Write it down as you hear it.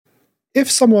If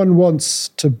someone wants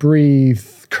to breathe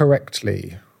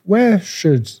correctly, where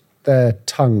should their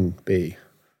tongue be?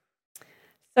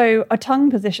 So a tongue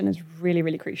position is really,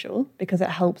 really crucial because it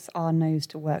helps our nose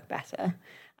to work better.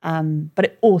 But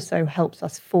it also helps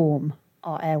us form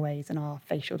our airways and our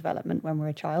facial development when we're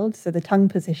a child. So the tongue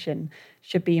position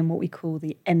should be in what we call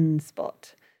the N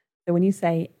spot. So when you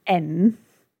say N,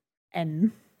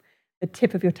 the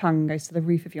tip of your tongue goes to the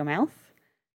roof of your mouth.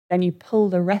 Then you pull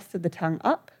the rest of the tongue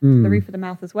up to the roof of the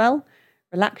mouth as well.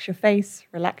 Relax your face,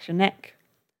 relax your neck,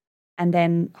 and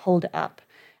then hold it up.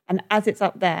 And as it's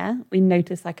up there, we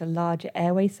notice like a larger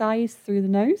airway size through the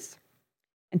nose.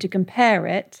 And to compare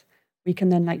it, we can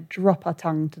then like drop our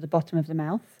tongue to the bottom of the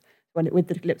mouth with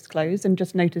the lips closed and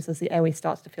just notice as the airway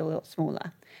starts to feel a lot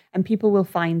smaller. And people will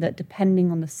find that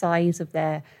depending on the size of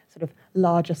their sort of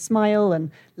larger smile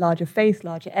and larger face,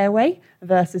 larger airway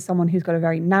versus someone who's got a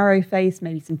very narrow face,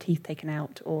 maybe some teeth taken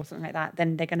out or something like that,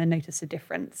 then they're going to notice a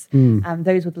difference.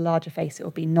 Those with a larger face, it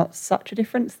will be not such a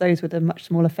difference. Those with a much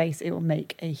smaller face, it will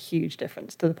make a huge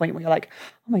difference to the point where you're like,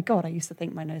 oh my God, I used to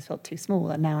think my nose felt too small.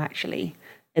 And now actually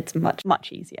it's much,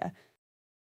 much easier.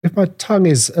 If my tongue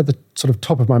is at the sort of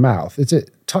top of my mouth, is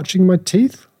it touching my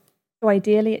teeth? So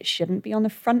ideally, it shouldn't be on the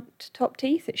front top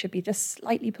teeth. It should be just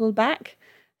slightly pulled back.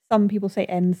 Some people say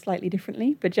N slightly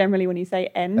differently, but generally when you say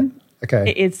N,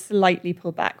 it is slightly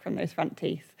pulled back from those front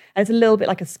teeth. And it's a little bit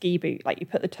like a ski boot. Like you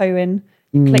put the toe in,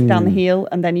 you click down the heel,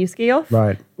 and then you ski off.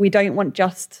 Right. We don't want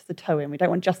just the toe in. We don't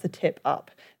want just the tip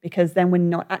up because then we're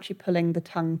not actually pulling the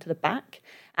tongue to the back.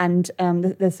 And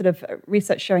there's sort of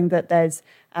research showing that there's,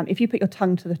 if you put your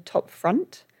tongue to the top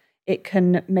front, it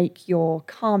can make your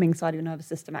calming side of your nervous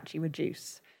system actually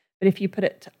reduce. But if you put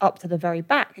it up to the very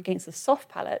back against the soft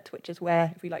palate, which is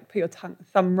where if we like put your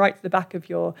thumb right to the back of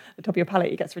the top of your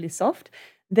palate, it gets really soft.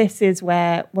 This is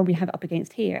where, when we have it up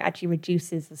against here, it actually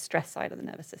reduces the stress side of the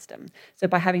nervous system. So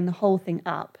by having the whole thing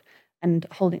up and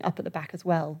holding up at the back as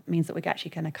well means that we're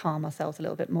actually going to calm ourselves a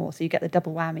little bit more. So you get the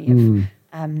double whammy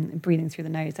of breathing through the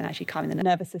nose and actually calming the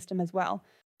nervous system as well.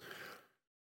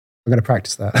 I'm going to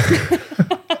practice that.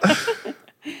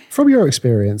 From your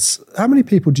experience, how many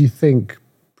people do you think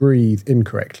breathe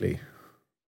incorrectly?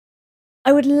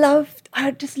 I would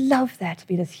just love there to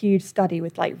be this huge study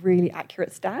with like really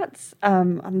accurate stats.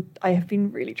 And I have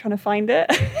been really trying to find it.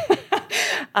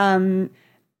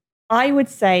 I would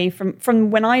say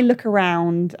from when I look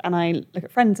around and I look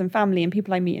at friends and family and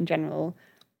people I meet in general,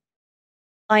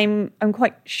 I'm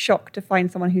quite shocked to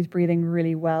find someone who's breathing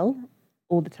really well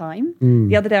all the time.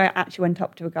 The other day I actually went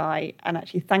up to a guy and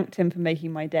actually thanked him for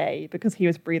making my day because he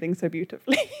was breathing so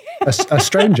beautifully. A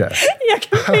stranger? Yeah,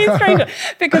 complete stranger.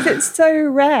 Because it's so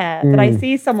rare that I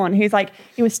see someone who's like,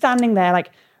 he was standing there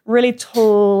like really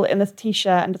tall in this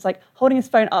t-shirt and just like holding his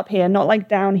phone up here, not like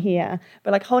down here,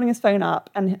 but like holding his phone up,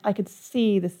 and I could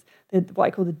see what I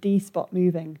call the D spot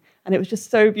moving. And it was just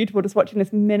so beautiful just watching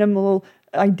this minimal,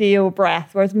 ideal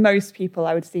breath. Whereas most people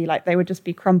I would see, like they would just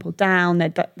be crumpled down, their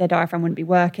diaphragm wouldn't be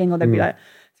working, or they'd be like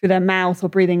through their mouth or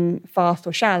breathing fast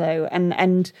or shallow.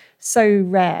 And so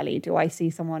rarely do I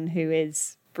see someone who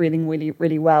is breathing really,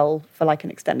 really well for like an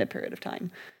extended period of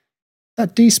time.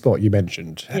 That D spot you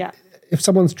mentioned. Yeah. If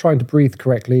someone's trying to breathe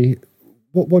correctly,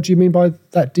 what do you mean by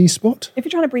that D spot? If you're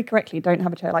trying to breathe correctly, don't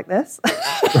have a chair like this.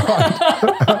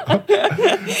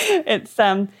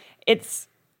 It's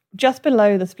just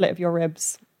below the split of your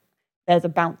ribs. There's a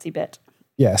bouncy bit.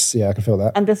 Yes, yeah, I can feel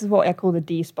that. And this is what I call the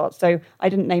D spot. So I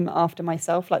didn't name it after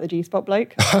myself, like the G spot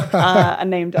bloke, and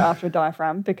named it after a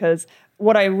diaphragm, because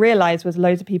what I realized was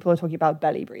loads of people are talking about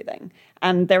belly breathing.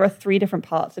 And there are 3 different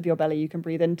parts of your belly you can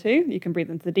breathe into. You can breathe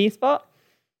into the D spot,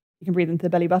 you can breathe into the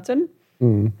belly button,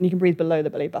 and you can breathe below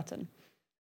the belly button.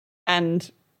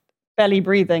 And belly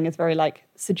breathing is very like,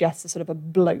 suggests a sort of a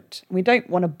bloat. We don't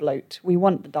want to bloat. We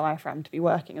want the diaphragm to be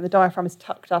working. And the diaphragm is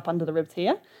tucked up under the ribs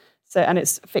here. And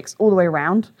it's fixed all the way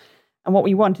around. And what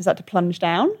we want is that to plunge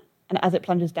down. And as it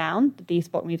plunges down, the D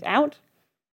spot moves out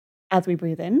as we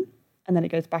breathe in, and then it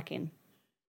goes back in.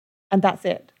 And that's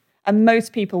it. And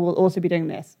most people will also be doing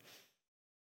this.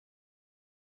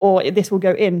 Or this will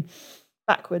go in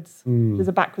backwards. There's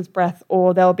a backwards breath,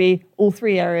 or there'll be all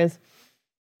 3 areas.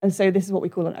 And so this is what we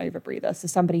call an overbreather. So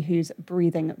somebody who's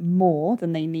breathing more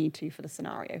than they need to for the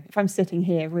scenario. If I'm sitting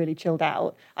here really chilled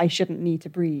out, I shouldn't need to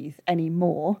breathe any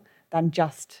more than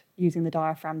just using the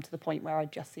diaphragm to the point where I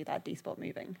just see that D spot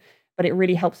moving. But it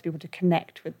really helps people to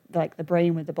connect with like the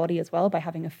brain with the body as well by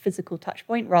having a physical touch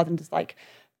point rather than just like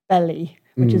belly,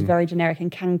 which is very generic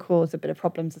and can cause a bit of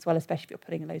problems as well, especially if you're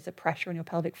putting loads of pressure on your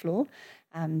pelvic floor.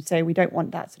 So we don't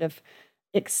want that sort of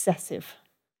excessive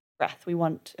breath. We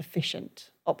want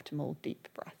efficient, optimal, deep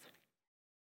breath.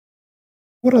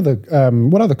 What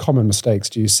other common mistakes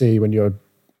do you see when you're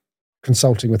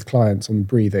consulting with clients on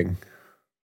breathing?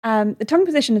 The tongue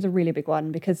position is a really big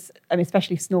one because,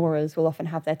 especially snorers will often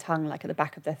have their tongue like at the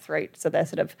back of their throat. So they're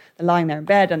lying there in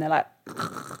bed and they're like,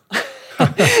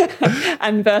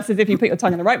 and versus if you put your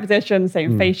tongue in the right position,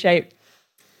 same face shape,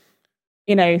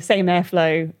 same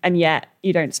airflow, and yet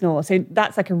you don't snore. So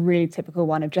that's like a really typical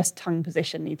one of just tongue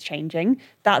position needs changing.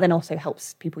 That then also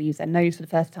helps people use their nose for the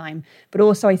first time. But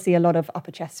also I see a lot of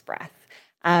upper chest breath.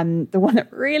 The one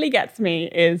that really gets me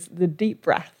is the deep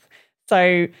breath.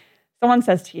 So someone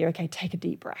says to you, okay, take a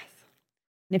deep breath.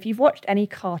 And if you've watched any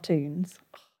cartoons,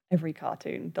 every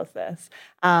cartoon does this.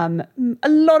 A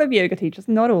lot of yoga teachers,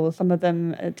 not all, some of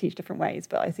them teach different ways,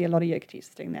 but I see a lot of yoga teachers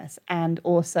doing this. And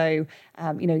also,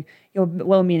 your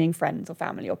well-meaning friends or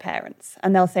family or parents.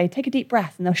 And they'll say, take a deep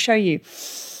breath, and they'll show you.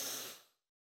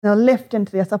 They'll lift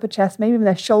into this upper chest, maybe even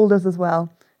their shoulders as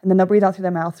well. And then they'll breathe out through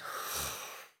their mouth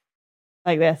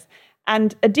like this.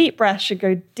 And a deep breath should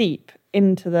go deep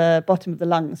into the bottom of the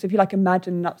lungs. So if you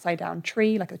imagine an upside down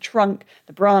tree, like the trunk,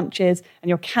 the branches, and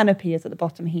your canopy is at the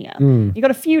bottom here. You've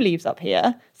got a few leaves up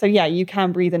here. So yeah, you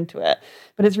can breathe into it,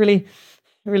 but it's really,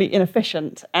 really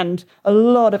inefficient and a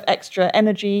lot of extra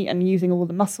energy and using all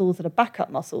the muscles that are backup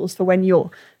muscles for when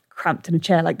you're cramped in a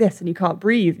chair like this and you can't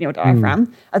breathe in your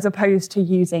diaphragm, as opposed to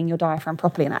using your diaphragm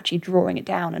properly and actually drawing it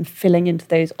down and filling into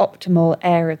those optimal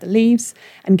area of the leaves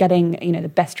and getting, the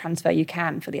best transfer you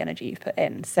can for the energy you've put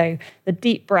in. So the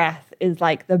deep breath is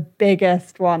like the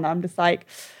biggest one. I'm just like,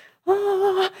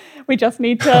 we just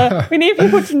need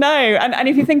people to know. And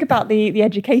if you think about the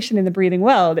education in the breathing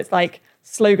world, it's like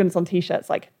slogans on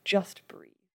t-shirts like, just breathe.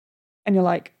 And you're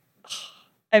like,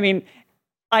 I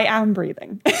am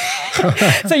breathing.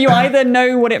 So you either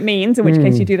know what it means, in which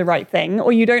case you do the right thing,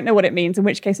 or you don't know what it means, in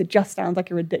which case it just sounds like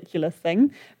a ridiculous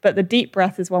thing. But the deep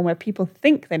breath is one where people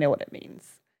think they know what it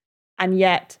means. And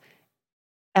yet,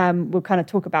 we'll kind of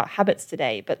talk about habits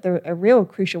today, but a real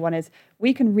crucial one is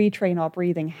we can retrain our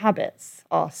breathing habits,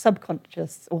 our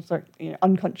subconscious, also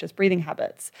unconscious breathing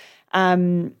habits,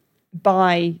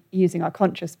 by using our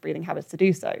conscious breathing habits to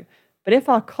do so. But if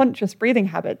our conscious breathing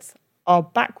habits are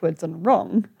backwards and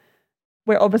wrong,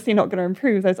 we're obviously not going to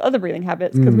improve those other breathing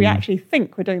habits because we actually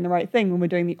think we're doing the right thing when we're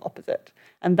doing the opposite.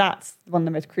 And that's one of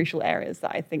the most crucial areas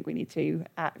that I think we need to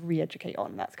re-educate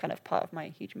on. That's kind of part of my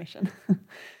huge mission.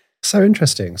 So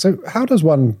interesting. So how does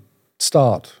one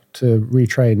start to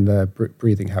retrain their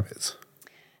breathing habits?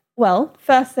 Well,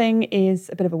 first thing is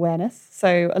a bit of awareness.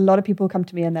 So a lot of people come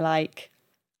to me and they're like,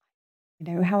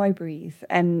 how I breathe,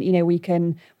 and we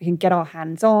can get our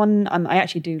hands on. I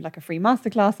actually do like a free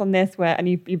masterclass on this, and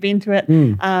you've been to it,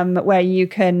 where you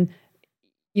can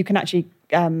actually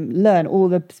learn all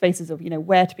the spaces of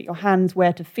where to put your hands,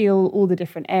 where to feel all the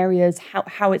different areas,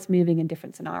 how it's moving in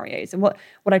different scenarios. And what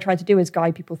I try to do is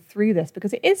guide people through this,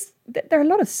 because there are a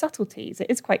lot of subtleties.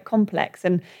 It is quite complex,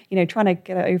 and trying to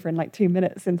get it over in like 2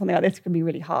 minutes and something like this can be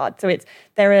really hard. So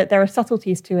there are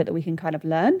subtleties to it that we can kind of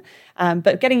learn,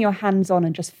 but getting your hands on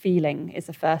and just feeling is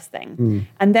the first thing.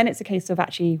 And then it's a case of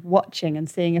actually watching and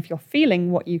seeing if you're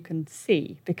feeling what you can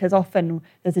see, because often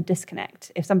there's a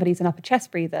disconnect. If somebody's an upper chest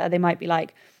breather, they might be like,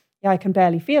 yeah, I can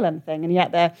barely feel anything. And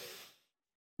yet they're,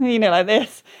 like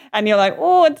this. And you're like,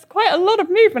 oh, it's quite a lot of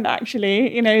movement,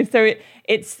 actually. So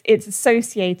it's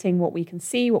associating what we can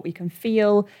see, what we can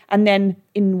feel, and then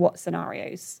in what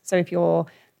scenarios. So if you're,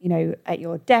 at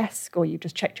your desk, or you've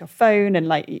just checked your phone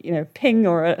and ping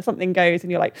or something goes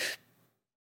and you're like,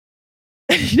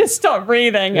 you just stop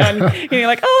breathing and you're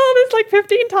like, oh, there's like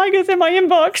 15 tigers in my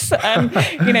inbox. And,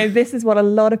 this is what a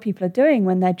lot of people are doing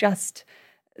when they're just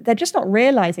not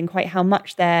realizing quite how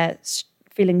much they're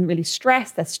feeling really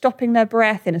stressed. They're stopping their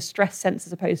breath in a stress sense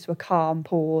as opposed to a calm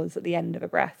pause at the end of a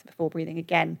breath before breathing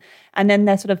again. And then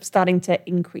they're sort of starting to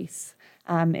increase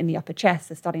in the upper chest.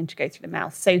 They're starting to go through the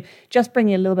mouth. So just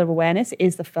bringing a little bit of awareness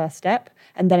is the first step.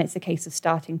 And then it's a case of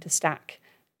starting to stack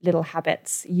little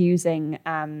habits using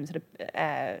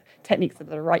techniques that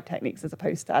are the right techniques, as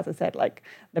opposed to, as I said, like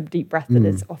the deep breath that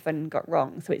is often got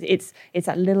wrong. So it's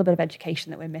that little bit of education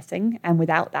that we're missing, and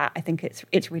without that, I think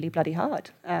it's really bloody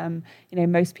hard.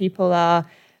 Most people are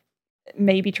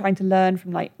maybe trying to learn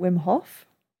from like Wim Hof,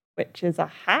 which is a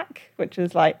hack, which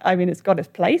is like, it's got its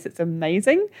place, it's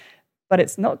amazing, but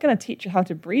it's not going to teach you how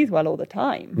to breathe well all the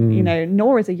time,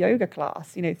 nor is a yoga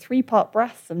class. 3-part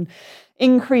breaths and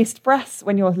increased breaths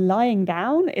when you're lying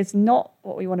down is not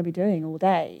what we want to be doing all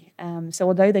day. So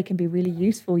although they can be really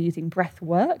useful using breath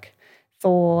work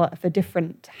for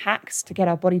different hacks to get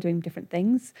our body doing different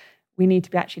things, we need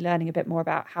to be actually learning a bit more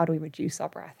about how do we reduce our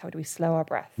breath? How do we slow our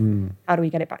breath? How do we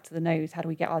get it back to the nose? How do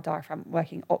we get our diaphragm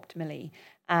working optimally?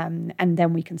 And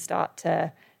then we can start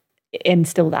to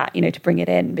instill that, to bring it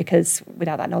in, because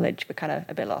without that knowledge, we're kind of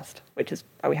a bit lost, which is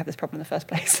why we have this problem in the first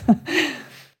place.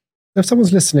 If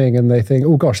someone's listening and they think,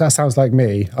 oh gosh, that sounds like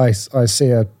me, I see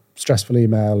a stressful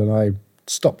email and I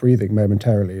stop breathing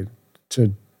momentarily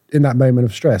in that moment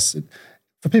of stress.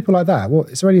 For people like that,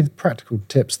 is there any practical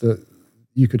tips that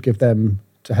you could give them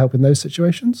to help in those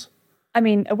situations? I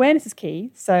mean, awareness is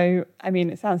key. So,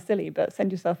 it sounds silly, but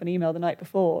send yourself an email the night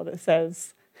before that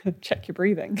says, check your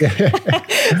breathing.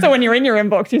 So when you're in your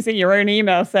inbox, you see your own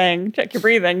email saying, check your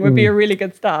breathing would be a really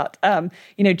good start.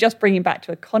 Just bringing back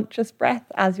to a conscious breath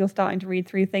as you're starting to read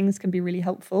through things can be really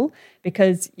helpful,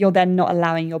 because you're then not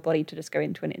allowing your body to just go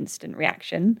into an instant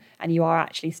reaction, and you are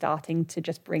actually starting to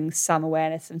just bring some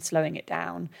awareness and slowing it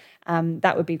down.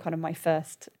 That would be kind of my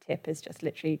first tip, is just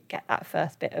literally get that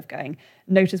first bit of going.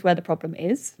 Notice where the problem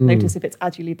is. Notice if it's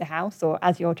as you leave the house, or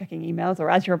as you're checking emails, or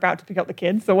as you're about to pick up the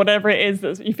kids, or whatever it is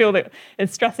that you feel that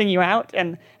is stressing you out,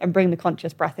 and bring the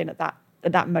conscious breath in at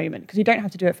that moment, because you don't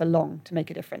have to do it for long to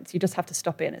make a difference. You just have to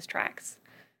stop it in its tracks.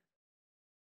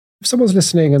 If someone's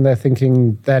listening and they're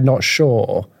thinking they're not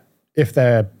sure if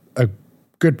they're a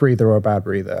good breather or a bad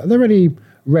breather, are there any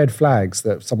red flags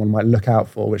that someone might look out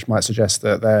for, which might suggest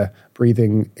that they're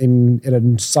breathing in a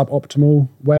suboptimal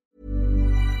way?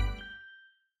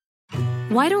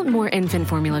 Why don't more infant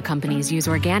formula companies use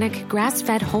organic,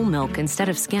 grass-fed whole milk instead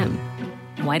of skim?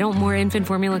 Why don't more infant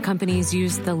formula companies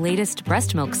use the latest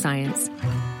breast milk science?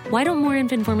 Why don't more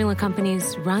infant formula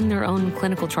companies run their own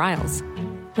clinical trials?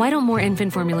 Why don't more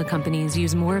infant formula companies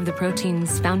use more of the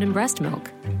proteins found in breast milk?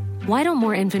 Why don't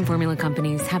more infant formula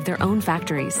companies have their own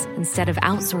factories instead of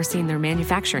outsourcing their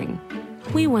manufacturing?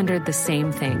 We wondered the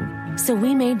same thing. So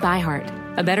we made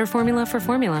ByHeart, a better formula for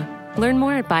formula. Learn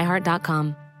more at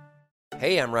byheart.com.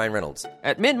 Hey, I'm Ryan Reynolds.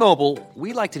 At Mint Mobile,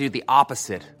 we like to do the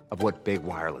opposite of what Big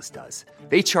Wireless does.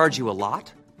 They charge you a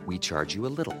lot, we charge you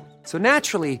a little. So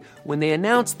naturally, when they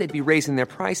announced they'd be raising their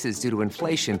prices due to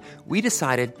inflation, we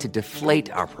decided to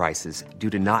deflate our prices due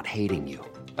to not hating you.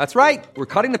 That's right. We're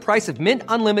cutting the price of Mint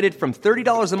Unlimited from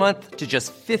 $30 a month to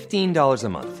just $15 a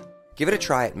month. Give it a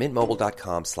try at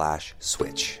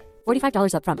mintmobile.com/switch.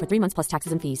 $45 up front for 3 months plus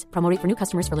taxes and fees. Promo rate for new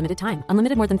customers for limited time.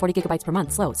 Unlimited more than 40 gigabytes per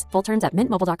month slows. Full terms at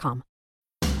mintmobile.com.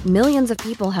 Millions of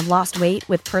people have lost weight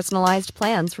with personalized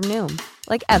plans from Noom.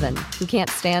 Like Evan, who can't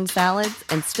stand salads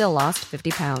and still lost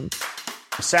 50 pounds.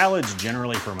 Salads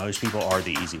generally for most people are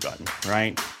the easy button,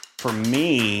 right? For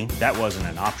me, that wasn't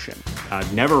an option. I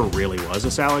never really was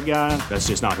a salad guy. That's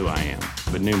just not who I am.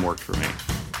 But Noom worked for me.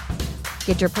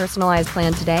 Get your personalized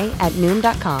plan today at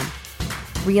Noom.com.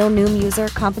 Real Noom user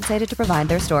compensated to provide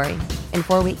their story. In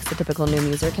 4 weeks, the typical Noom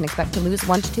user can expect to lose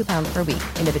 1 to 2 pounds per week.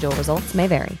 Individual results may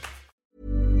vary.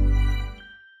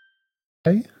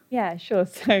 Hey? Yeah, sure.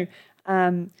 So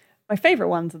my favourite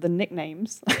ones are the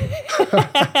nicknames.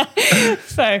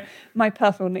 So my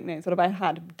personal nicknames, what have I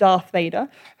had? Darth Vader.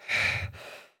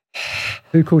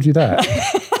 Who called you that?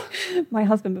 My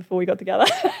husband before we got together.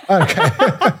 Okay.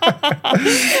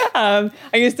 I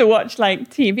used to watch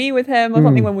TV with him or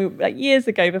something when we years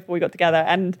ago before we got together,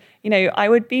 and I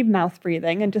would be mouth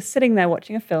breathing and just sitting there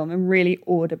watching a film and really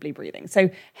audibly breathing. So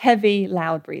heavy,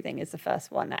 loud breathing is the first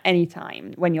one at any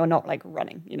time when you're not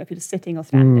running. If you're just sitting or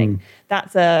standing,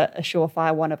 that's a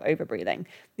surefire one of over breathing.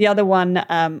 The other one,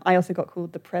 I also got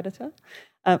called the Predator.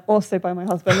 Also by my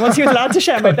husband, once he was allowed to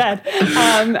share my bed.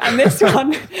 And this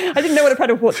one, I didn't know what a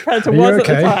predator was at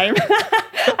the time.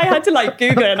 I had to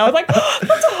Google it, and I was like, oh,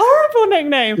 that's a horrible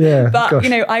nickname. Yeah, but, gosh.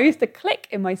 I used to click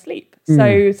in my sleep.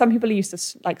 So some people used to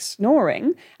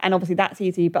snoring, and obviously that's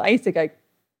easy, but I used to go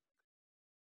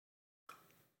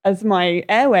as my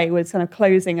airway was kind of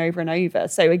closing over and over.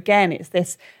 So again, it's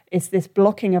this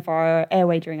blocking of our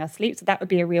airway during our sleep. So that would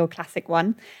be a real classic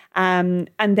one. And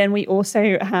then we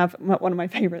also have, one of my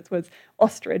favorites was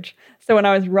ostrich. So when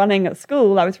I was running at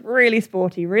school, I was really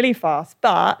sporty, really fast,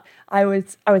 but I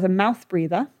was a mouth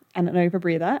breather and an over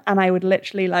breather. And I would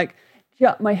literally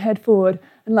jut my head forward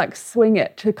and swing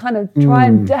it to kind of try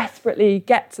and desperately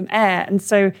get some air. And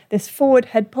so this forward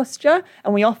head posture,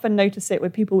 and we often notice it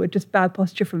with people with just bad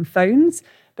posture from phones.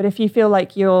 But if you feel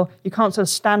like you can't sort of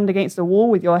stand against the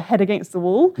wall with your head against the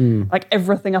wall,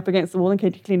 everything up against the wall,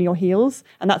 including your heels,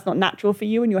 and that's not natural for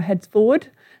you and your head's forward,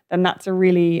 then that's a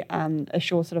really a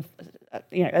sure sort of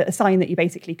a sign that you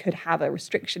basically could have a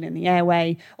restriction in the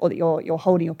airway, or that you're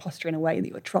holding your posture in a way that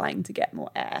you're trying to get more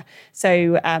air.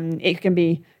 So it can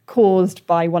be caused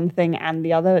by one thing and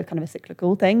the other, kind of a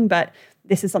cyclical thing, but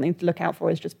this is something to look out for,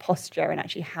 is just posture and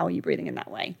actually how are you breathing in that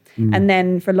way. And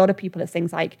then for a lot of people, it's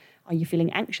things like, are you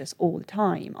feeling anxious all the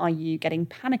time? Are you getting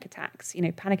panic attacks?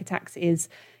 Panic attacks is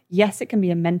yes, it can be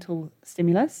a mental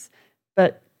stimulus,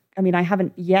 but I mean, I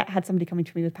haven't yet had somebody coming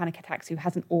to me with panic attacks who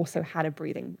hasn't also had a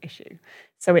breathing issue.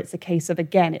 So it's a case of,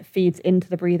 again, it feeds into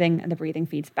the breathing and the breathing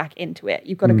feeds back into it.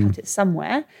 You've got to cut it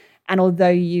somewhere. And although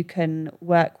you can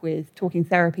work with talking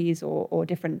therapies or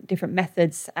different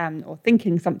methods or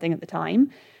thinking something at the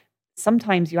time,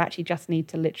 sometimes you actually just need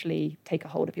to literally take a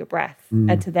hold of your breath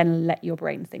and to then let your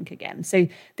brain think again. So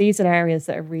these are areas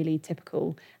that are really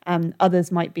typical.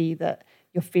 Others might be that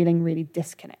you're feeling really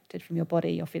disconnected from your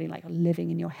body. You're feeling like you're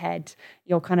living in your head.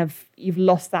 You've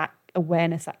lost that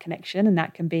awareness, that connection, and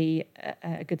that can be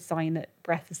a good sign that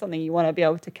breath is something you want to be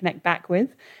able to connect back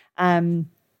with.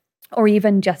 Or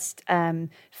even just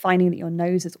finding that your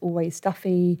nose is always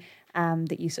stuffy,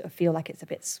 that you sort of feel like it's a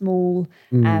bit small.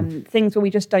 Things where we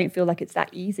just don't feel like it's that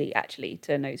easy actually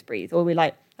to nose breathe. Or we're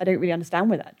like, I don't really understand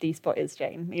where that D spot is,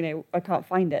 Jane. I can't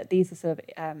find it. These are sort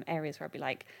of areas where I'd be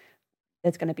like,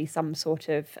 there's going to be some sort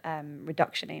of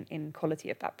reduction in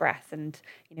quality of that breath. And,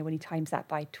 when you times that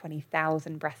by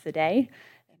 20,000 breaths a day,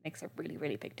 it makes a really,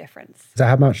 really big difference. Is that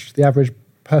how much the average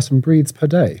person breathes per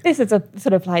day? This is a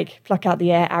sort of like pluck out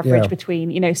the air average between,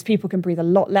 people can breathe a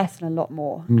lot less and a lot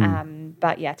more.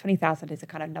 But yeah, 20,000 is a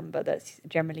kind of number that's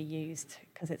generally used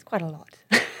because it's quite a lot.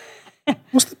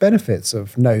 What's the benefits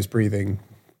of nose breathing?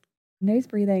 Nose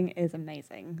breathing is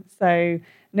amazing. So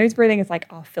nose breathing is like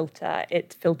our filter.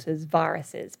 It filters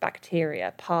viruses,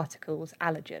 bacteria, particles,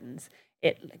 allergens.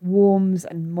 It warms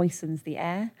and moistens the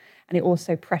air, and it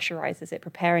also pressurizes it,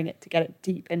 preparing it to get it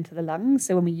deep into the lungs.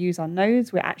 So when we use our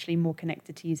nose, we're actually more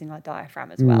connected to using our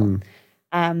diaphragm as well.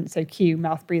 So Q,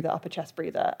 mouth breather, upper chest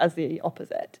breather, as the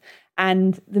opposite.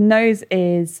 And the nose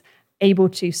is able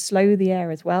to slow the air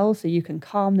as well, so you can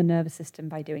calm the nervous system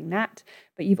by doing that.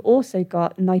 But you've also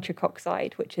got nitric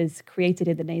oxide, which is created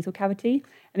in the nasal cavity.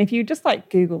 And if you just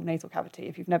Google nasal cavity,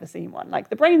 if you've never seen one,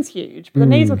 the brain's huge, but the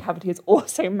nasal cavity is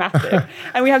also massive.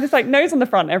 And we have this nose on the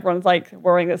front. Everyone's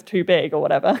worrying it's too big or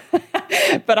whatever.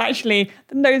 But actually,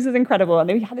 the nose is incredible.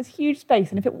 And we have this huge space.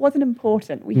 And if it wasn't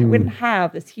important, we wouldn't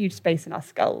have this huge space in our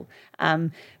skull.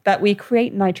 But we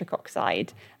create nitric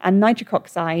oxide. And nitric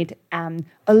oxide,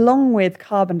 along with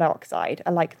carbon dioxide,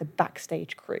 are like the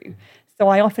backstage crew. So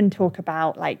I often talk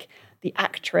about the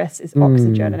actress is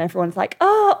oxygen, and everyone's like,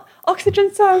 oh,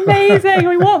 oxygen's so amazing.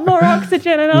 We want more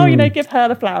oxygen. And give her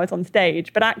the flowers on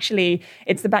stage. But actually,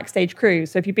 it's the backstage crew.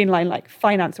 So if you've been like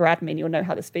finance or admin, you'll know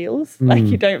how this feels.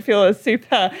 You don't feel as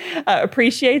super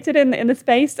appreciated in the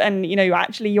space. And,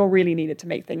 you're really needed to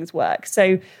make things work.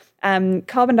 So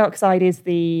carbon dioxide is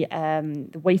the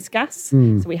waste gas.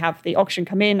 So we have the oxygen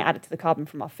come in, add it to the carbon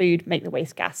from our food, make the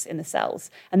waste gas in the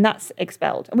cells, and that's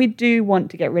expelled. And we do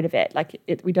want to get rid of it.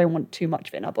 We don't want too much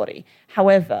of it in our body.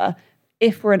 However,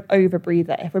 if we're an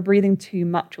overbreather, if we're breathing too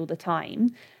much all the time,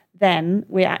 then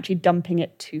we're actually dumping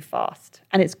it too fast,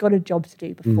 and it's got a job to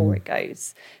do before it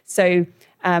goes. So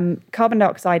carbon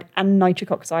dioxide and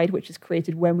nitric oxide, which is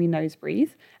created when we nose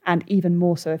breathe, and even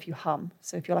more so if you hum.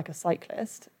 So if you're like a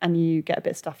cyclist and you get a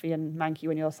bit stuffy and manky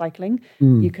when you're cycling,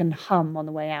 you can hum on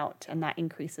the way out, and that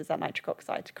increases that nitric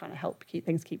oxide to kind of help keep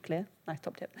things clear. Nice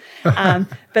top tip.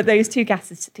 But those two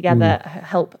gases together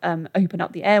help open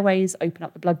up the airways, open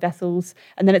up the blood vessels,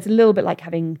 and then it's a little bit like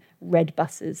having red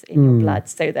buses in your blood,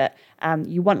 so that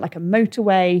you want like a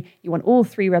motorway, you want all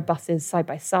three red buses side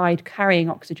by side, carrying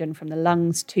oxygen from the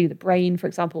lungs to the brain, for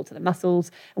example, to the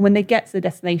muscles. And when they get to the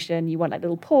destination, you want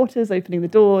little porters opening the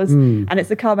doors, and it's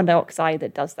the carbon dioxide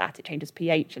that does that. It changes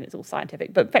pH, and it's all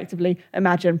scientific. But effectively,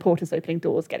 imagine porters opening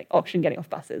doors, getting oxygen, getting off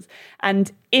buses.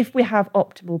 And if we have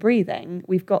optimal breathing,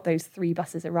 we've got those three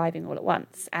buses arriving all at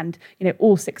once, and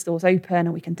all six doors open,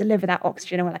 and we can deliver that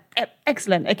oxygen. And we're like,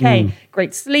 excellent, okay,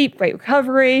 great sleep, great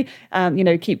recovery.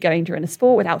 Keep going during a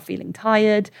sport without feeling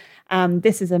tired.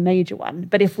 This is a major one.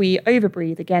 But if we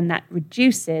overbreathe, again, that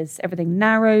reduces, everything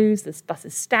narrows, the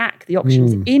buses stack, the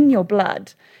oxygen's in your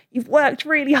blood. You've worked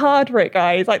really hard for it,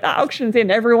 guys. That oxygen's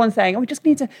in. Everyone's saying, we just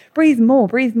need to breathe more.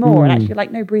 And actually you're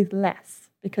no, breathe less,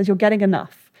 because you're getting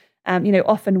enough.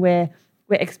 Often we're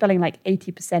expelling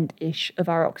 80%-ish of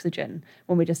our oxygen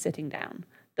when we're just sitting down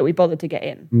that we bothered to get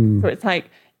in. So it's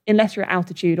unless you're at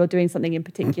altitude or doing something in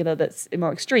particular that's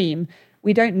more extreme,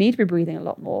 we don't need to be breathing a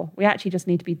lot more. We actually just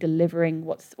need to be delivering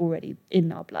what's already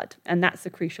in our blood. And that's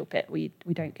the crucial bit we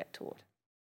don't get taught.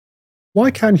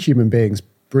 Why can human beings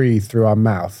breathe through our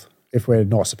mouth if we're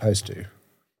not supposed to?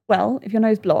 Well, if your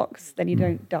nose blocks, then you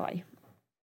don't die.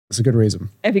 That's a good reason.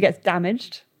 If it gets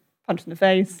damaged, punch in the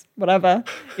face, whatever,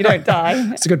 you don't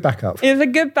die. It's a good backup. It's a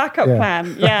good backup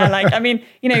plan.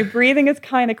 Yeah, breathing is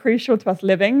kind of crucial to us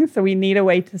living, so we need a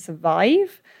way to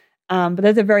survive. But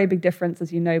there's a very big difference,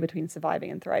 as you know, between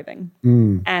surviving and thriving.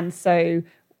 And so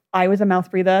I was a mouth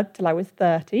breather till I was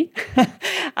 30.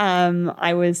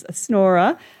 I was a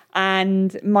snorer,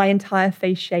 and my entire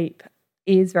face shape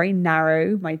is very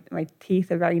narrow. My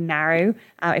teeth are very narrow.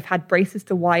 I've had braces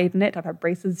to widen it. I've had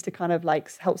braces to kind of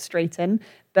like help straighten.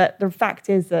 But the fact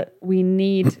is that we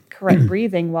need correct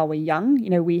breathing while we're young.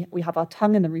 You know, we have our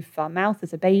tongue in the roof of our mouth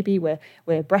as a baby. We're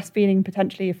breastfeeding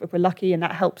potentially if we're lucky, and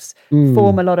that helps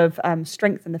form a lot of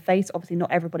strength in the face. Obviously,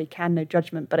 not everybody can, no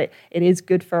judgment, but it is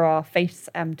good for our face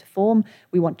to form.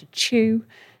 We want to chew.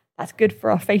 That's good for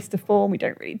our face to form. We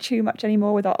don't really chew much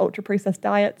anymore with our ultra-processed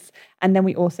diets. And then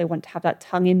we also want to have that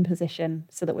tongue in position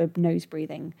so that we're nose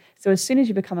breathing. So as soon as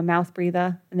you become a mouth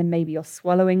breather, and then maybe your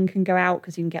swallowing can go out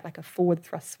because you can get like a forward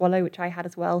thrust swallow, which I had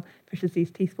as well, pushes these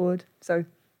teeth forward. So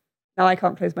now I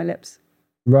can't close my lips.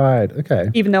 Right, okay.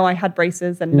 Even though I had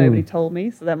braces and nobody told me,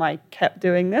 so then I kept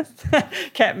doing this,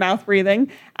 kept mouth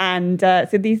breathing. And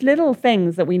so these little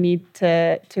things that we need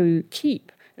to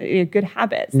keep, good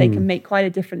habits, they can make quite a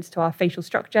difference to our facial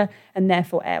structure and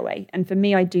therefore airway. And for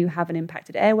me, I do have an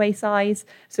impacted airway size.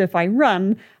 So if I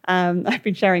run, I've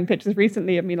been sharing pictures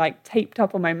recently of me like taped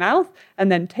up on my mouth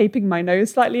and then taping my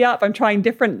nose slightly up. I'm trying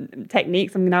different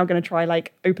techniques. I'm now going to try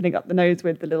like opening up the nose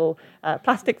with the little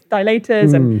plastic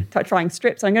dilators and trying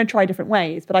strips. I'm going to try different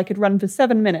ways, but I could run for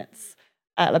 7 minutes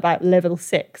at about level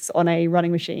 6 on a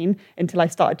running machine until I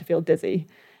started to feel dizzy.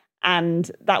 And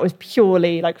that was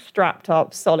purely like strapped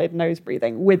up, solid nose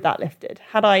breathing with that lifted.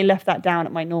 Had I left that down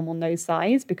at my normal nose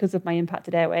size because of my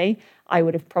impacted airway, I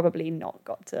would have probably not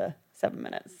got to 7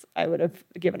 minutes. I would have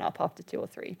given up after 2 or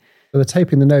 3. So the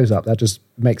taping the nose up, that just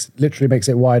literally makes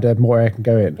it wider, more air can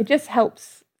go in. It just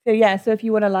helps. So yeah, so if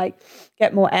you want to like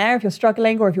get more air, if you're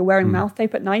struggling or if you're wearing mouth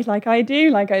tape at night like I do,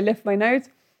 like I lift my nose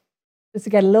just to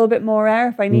get a little bit more air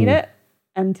if I need it,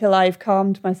 until I've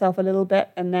calmed myself a little bit,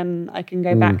 and then I can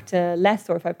go back to less.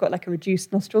 Or if I've got like a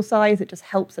reduced nostril size, it just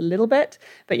helps a little bit,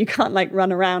 but you can't like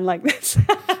run around like this.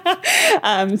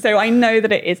 So I know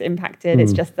that it is impacted.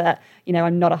 It's just that, you know,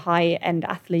 I'm not a high-end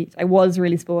athlete. I was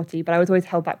really sporty, but I was always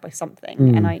held back by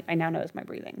something, and I now know it's my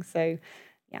breathing. So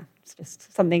yeah, it's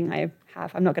just something I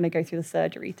have. I'm not going to go through the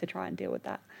surgery to try and deal with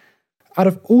that. Out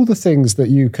of all the things that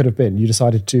you could have been, you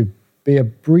decided to be a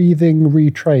breathing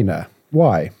retrainer.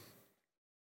 Why?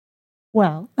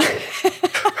 Well,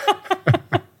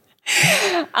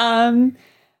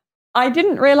 I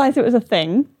didn't realize it was a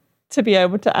thing to be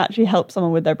able to actually help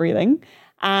someone with their breathing.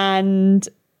 And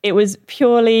it was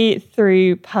purely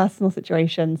through personal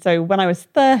situations. So when I was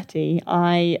 30,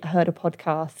 I heard a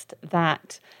podcast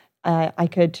that I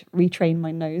could retrain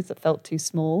my nose that felt too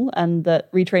small, and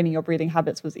that retraining your breathing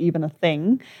habits was even a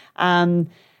thing. And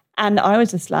I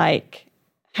was just like,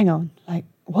 hang on, like,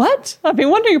 what? I've been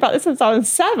wondering about this since I was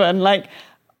 7. Like,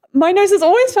 my nose has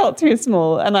always felt too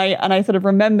small. And I sort of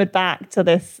remembered back to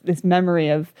this memory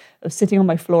of sitting on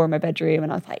my floor in my bedroom,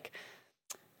 and I was like,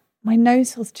 my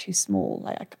nose feels too small.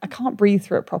 Like, I can't breathe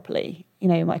through it properly. You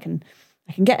know, I can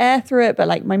get air through it, but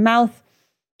like my mouth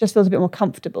just feels a bit more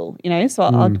comfortable, you know? So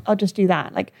I'll just do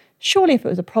that. Like, surely if it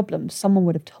was a problem, someone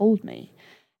would have told me.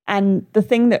 And the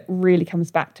thing that really comes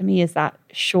back to me is that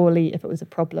surely if it was a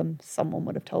problem, someone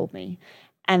would have told me.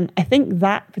 And I think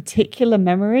that particular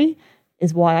memory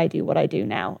is why I do what I do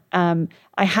now.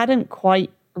 I hadn't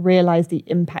quite realized the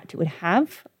impact it would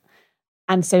have.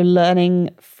 And so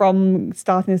learning from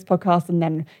starting this podcast and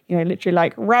then, you know, literally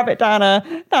like rabbit down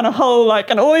a hole, like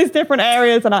in all these different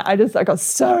areas. And I got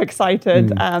so excited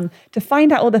to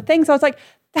find out all the things. I was like,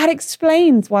 that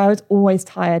explains why I was always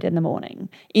tired in the morning,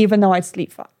 even though I'd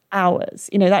sleep for hours.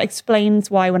 You know, that explains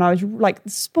why when I was like the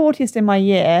sportiest in my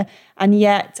year, and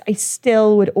yet I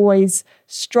still would always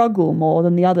struggle more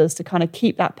than the others to kind of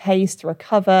keep that pace, to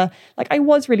recover. Like, I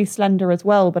was really slender as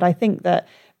well, but I think that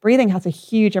breathing has a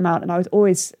huge amount, and I was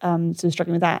always sort of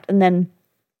struggling with that. And then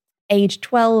age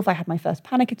 12, I had my first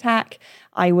panic attack.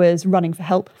 I was running for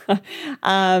help.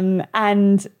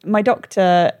 And my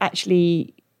doctor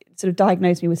actually sort of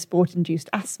diagnosed me with sport-induced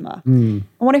asthma. And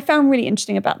what I found really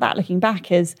interesting about that, looking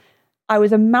back, is I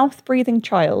was a mouth-breathing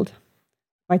child,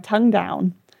 my tongue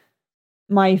down.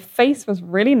 My face was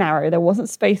really narrow. There wasn't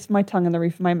space for my tongue in the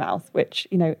roof of my mouth, which,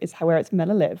 you know, is where it's meant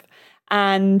to live.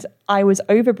 And I was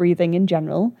over-breathing in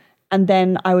general. And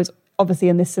then I was obviously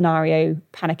in this scenario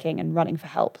panicking and running for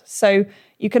help. So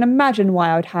you can imagine why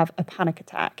I would have a panic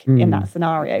attack in that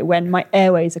scenario when my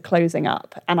airways are closing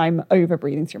up and I'm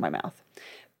over-breathing through my mouth.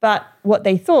 But what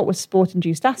they thought was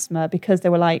sport-induced asthma, because they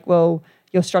were like, well,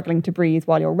 you're struggling to breathe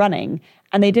while you're running.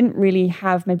 And they didn't really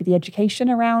have maybe the education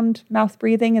around mouth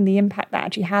breathing and the impact that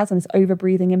actually has on this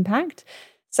over-breathing impact.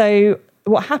 So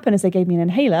what happened is they gave me an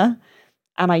inhaler,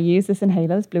 and I used this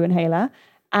inhaler, this blue inhaler,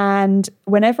 And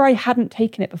whenever I hadn't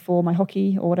taken it before my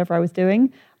hockey or whatever I was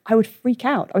doing, I would freak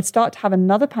out. I would start to have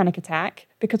another panic attack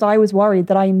because I was worried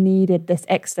that I needed this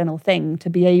external thing to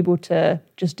be able to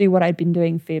just do what I'd been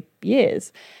doing for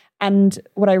years. And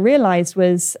what I realized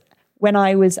was when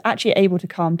I was actually able to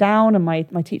calm down and my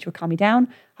teacher would calm me down,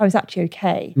 I was actually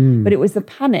okay. But it was the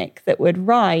panic that would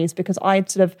rise because I'd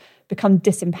sort of become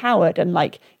disempowered and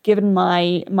like given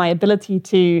my ability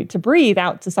to breathe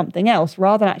out to something else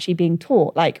rather than actually being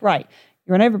taught, like, right,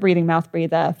 you're an overbreathing mouth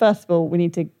breather. First of all, we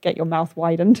need to get your mouth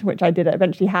widened, which I did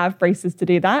eventually have braces to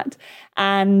do that.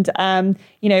 And, and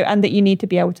that you need to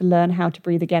be able to learn how to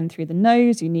breathe again through the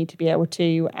nose. You need to be able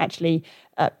to actually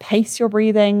pace your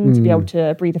breathing, to be able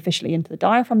to breathe efficiently into the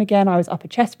diaphragm again. I was upper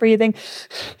chest breathing,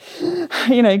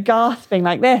 gasping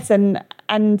like this.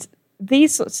 And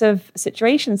these sorts of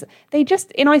situations, they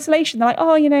just, in isolation, they're like,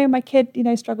 oh, my kid,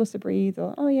 struggles to breathe,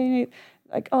 or, oh,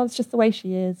 like, oh, it's just the way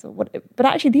she is, or what. But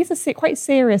actually, these are quite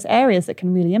serious areas that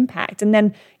can really impact. And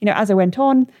then, as I went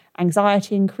on,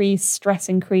 anxiety increased, stress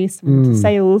increased, went into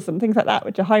sales and things like that,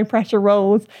 which are high pressure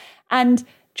roles. And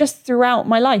just throughout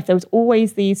my life, there was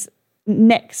always these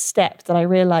next steps that I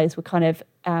realized were kind of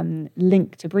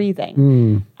linked to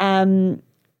breathing.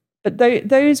 But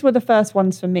those were the first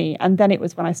ones for me. And then it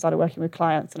was when I started working with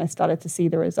clients and I started to see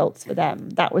the results for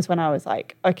them. That was when I was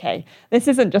like, okay, this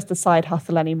isn't just a side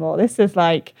hustle anymore. This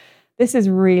is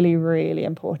really, really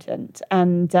important.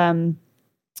 And,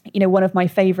 one of my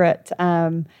favorite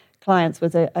clients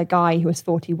was a guy who was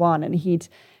 41 and he'd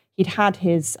had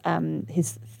his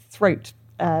throat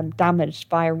damaged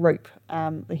by a rope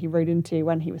that he rode into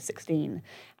when he was 16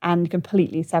 and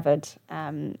completely severed,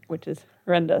 which is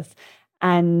horrendous.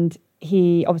 And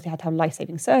he obviously had to have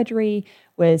life-saving surgery,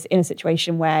 was in a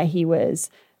situation where he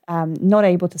was not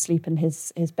able to sleep in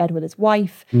his bed with his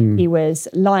wife. He was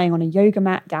lying on a yoga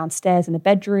mat downstairs in the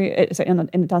bedroom,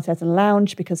 downstairs in the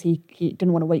lounge because he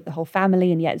didn't want to wake the whole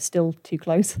family, and yet it's still too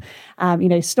close.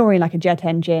 Snoring like a jet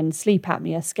engine, sleep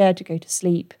apnea, scared to go to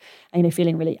sleep, and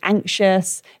feeling really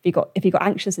anxious. If he got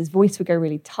anxious, his voice would go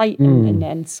really tight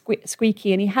and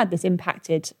squeaky, and he had this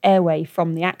impacted airway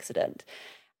from the accident.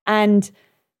 And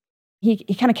he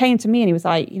kind of came to me and he was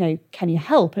like, can you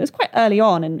help? And it was quite early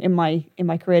on in my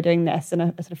career doing this, and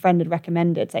a sort of friend had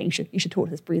recommended saying you should talk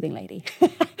to this breathing lady.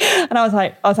 And I was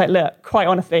like, look, quite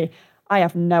honestly, I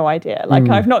have no idea. Like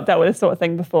I've not dealt with this sort of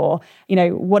thing before.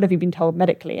 What have you been told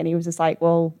medically? And he was just like,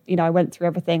 well, I went through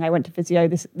everything. I went to physio.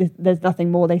 There's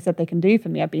nothing more they said they can do for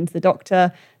me. I've been to the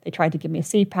doctor. They tried to give me a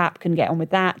CPAP. Couldn't get on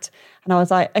with that. And I was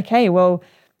like, okay, well,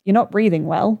 you're not breathing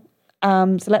well.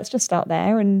 So let's just start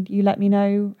there and you let me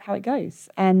know how it goes.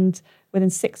 And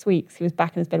within 6 weeks, he was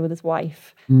back in his bed with his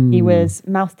wife. He was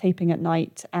mouth taping at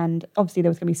night. And obviously there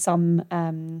was going to be some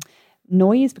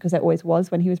noise because there always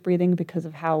was when he was breathing because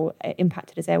of how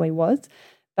impacted his airway was.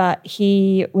 But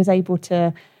he was able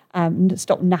to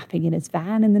stop napping in his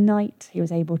van in the night. He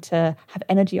was able to have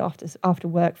energy after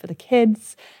work for the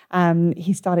kids.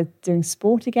 He started doing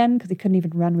sport again because he couldn't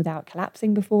even run without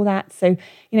collapsing before that. So,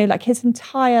 like his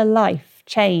entire life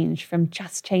changed from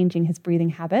just changing his breathing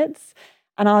habits.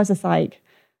 And I was just like,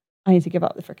 I need to give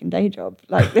up the freaking day job.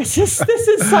 Like this is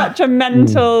such a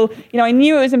mental, I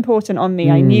knew it was important on me.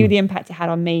 I knew the impact it had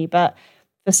on me, but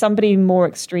for somebody more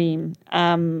extreme,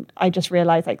 I just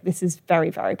realized like this is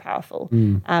very, very powerful.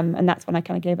 And that's when I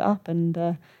kind of gave it up.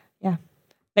 And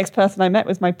next person I met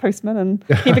was my postman, and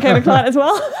he became a client as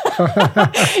well.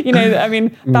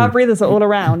 Bad breathers are all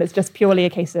around. It's just purely a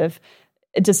case of,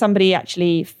 does somebody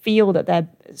actually feel that they're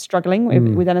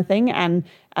struggling with anything, and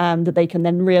that they can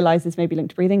then realize this may be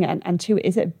linked to breathing? And two,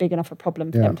 is it big enough a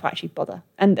problem for them to actually bother?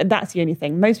 And that's the only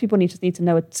thing. Most people just need to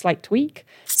know a slight tweak.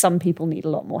 Some people need a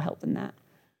lot more help than that.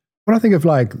 When I think of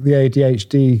like the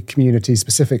ADHD community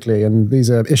specifically, and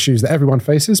these are issues that everyone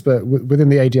faces, but within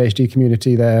the ADHD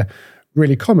community, they're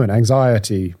really common: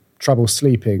 anxiety, trouble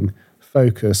sleeping,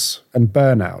 focus, and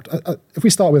burnout. If we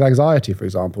start with anxiety, for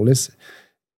example, if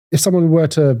someone were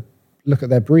to look at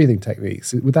their breathing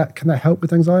techniques, can that help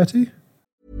with anxiety?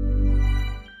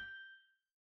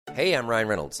 Hey, I'm Ryan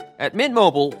Reynolds. At Mint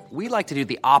Mobile, we like to do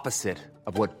the opposite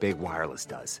of what Big Wireless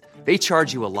does. They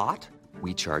charge you a lot.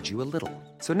 We charge you a little.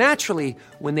 So naturally,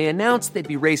 when they announced they'd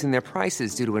be raising their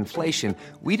prices due to inflation,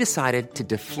 we decided to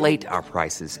deflate our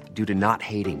prices due to not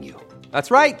hating you.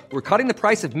 That's right. We're cutting the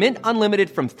price of Mint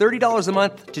Unlimited from $30 a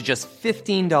month to just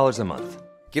 $15 a month.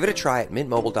 Give it a try at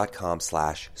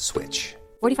mintmobile.com/switch.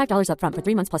 $45 up front for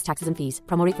 3 months plus taxes and fees.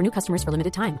 Promo rate for new customers for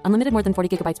limited time. Unlimited more than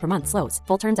 40 gigabytes per month. Slows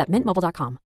full terms at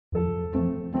mintmobile.com.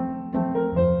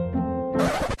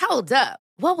 Hold up.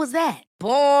 What was that?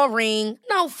 Boring.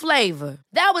 No flavor.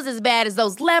 That was as bad as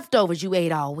those leftovers you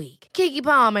ate all week. Keke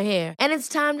Palmer here. And it's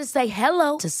time to say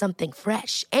hello to something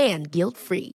fresh and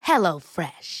guilt-free. Hello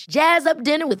Fresh. Jazz up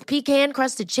dinner with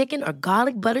pecan-crusted chicken or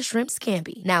garlic butter shrimp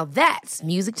scampi. Now that's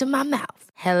music to my mouth.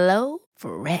 Hello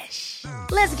Fresh.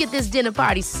 Let's get this dinner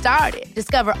party started.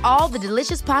 Discover all the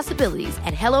delicious possibilities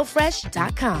at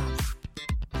hellofresh.com.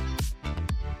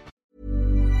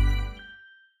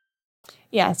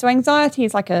 Yeah, so anxiety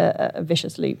is like a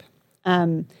vicious loop.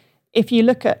 If you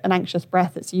look at an anxious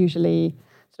breath, it's usually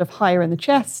sort of higher in the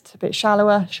chest, a bit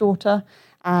shallower, shorter.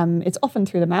 It's often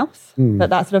through the mouth, but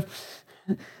that's sort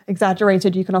of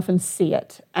exaggerated. You can often see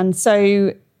it. And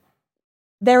so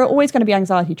there are always going to be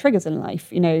anxiety triggers in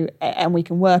life, and we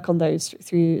can work on those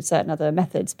through certain other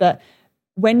methods. But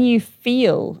when you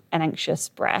feel an anxious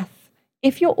breath,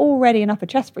 if you're already an upper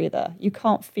chest breather, you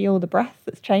can't feel the breath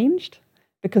that's changed,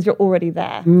 because you're already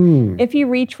there. If you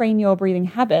retrain your breathing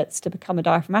habits to become a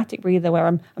diaphragmatic breather, where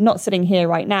I'm not sitting here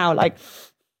right now like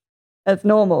that's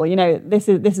normal, this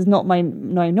is not my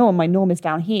norm. My norm is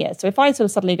down here. So if I sort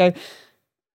of suddenly go,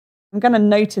 I'm going to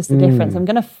notice the difference. I'm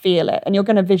going to feel it, and you're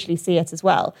going to visually see it as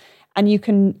well. And you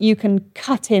can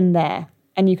cut in there,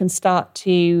 and you can start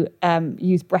to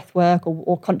use breath work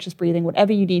or conscious breathing,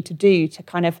 whatever you need to do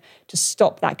to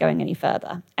stop that going any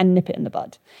further and nip it in the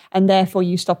bud. And therefore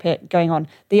you stop it going on.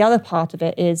 The other part of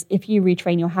it is if you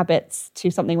retrain your habits to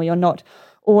something where you're not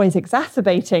always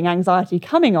exacerbating anxiety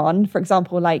coming on, for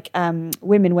example, like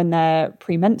women when they're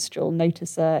premenstrual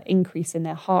notice an increase in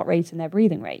their heart rate and their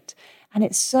breathing rate. And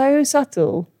it's so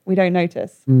subtle, we don't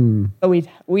notice. But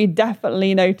we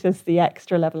definitely notice the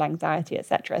extra level anxiety,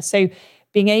 etc. So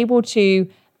being able to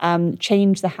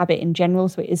change the habit in general,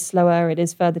 so it is slower, it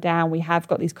is further down. We have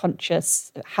got these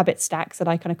conscious habit stacks that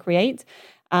I kind of create.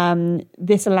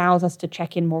 This allows us to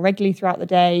check in more regularly throughout the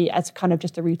day as kind of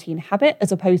just a routine habit,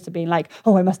 as opposed to being like,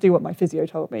 oh, I must do what my physio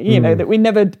told me. That we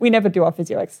never do our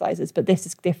physio exercises, but this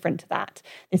is different to that.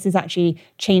 This is actually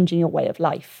changing your way of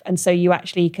life. And so you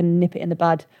actually can nip it in the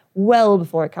bud well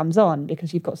before it comes on,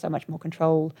 because you've got so much more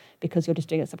control, because you're just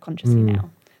doing it subconsciously now.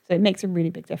 So it makes a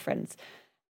really big difference.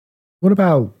 What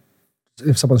about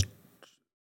if someone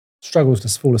struggles to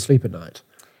fall asleep at night?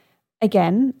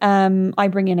 Again, I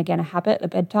bring in a habit at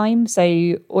bedtime.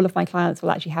 So all of my clients will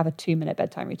actually have a 2-minute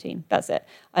bedtime routine. That's it.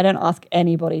 I don't ask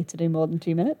anybody to do more than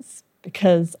 2 minutes,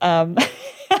 because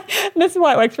this is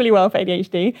why it works really well for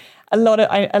ADHD. A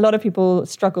lot of people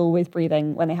struggle with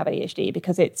breathing when they have ADHD,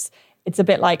 because it's a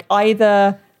bit like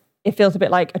either it feels a bit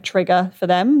like a trigger for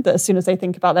them that as soon as they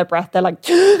think about their breath, they're like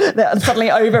they're suddenly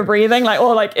over breathing,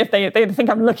 or like if they think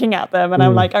I'm looking at them, and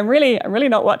I'm like, I'm really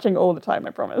not watching all the time,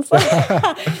 I promise.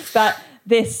 But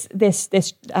this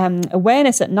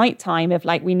awareness at nighttime of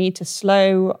like, we need to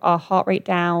slow our heart rate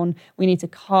down, we need to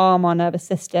calm our nervous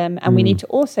system, and we need to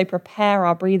also prepare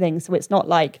our breathing so it's not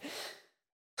like,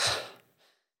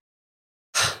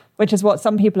 which is what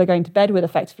some people are going to bed with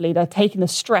effectively. They're taking the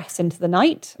stress into the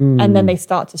night, and then they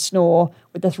start to snore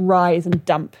with this rise and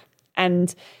dump.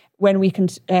 And when we can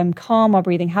calm our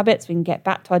breathing habits, we can get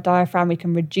back to our diaphragm, we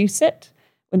can reduce it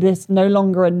when it's no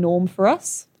longer a norm for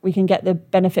us. We can get the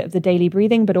benefit of the daily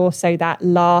breathing, but also that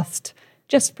last,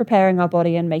 just preparing our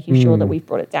body and making sure that we've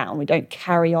brought it down. We don't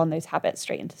carry on those habits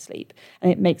straight into sleep.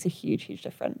 And it makes a huge, huge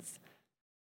difference.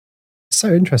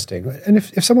 So interesting. And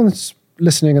if someone's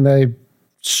listening and they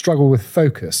struggle with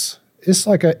focus, is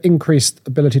like an increased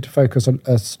ability to focus on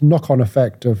a knock-on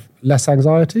effect of less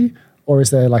anxiety, or is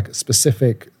there like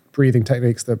specific breathing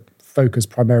techniques that focus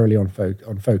primarily on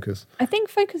focus? I think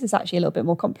focus is actually a little bit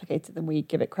more complicated than we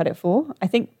give it credit for. I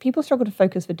think people struggle to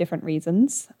focus for different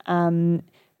reasons.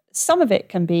 Some of it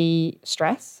can be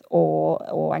stress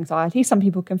or anxiety. Some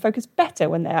people can focus better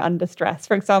when they're under stress.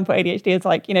 For example, ADHD is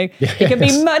like, it can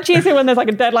be much easier when there's like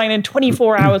a deadline in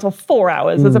 24 hours or 4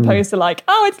 hours, as opposed to like,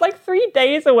 oh, it's like 3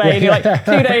 days away. And you're like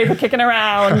 2 days of kicking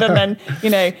around. And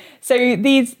then, so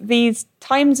these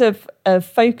times of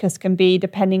focus can be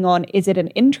depending on, is it an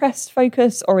interest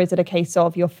focus, or is it a case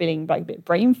of you're feeling like a bit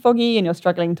brain foggy and you're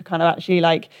struggling to kind of actually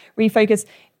like refocus?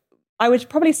 I would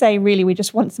probably say really we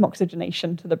just want some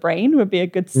oxygenation to the brain would be a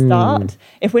good start.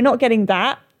 If we're not getting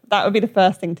that would be the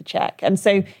first thing to check. And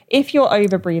so if you're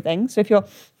over breathing, so if you're,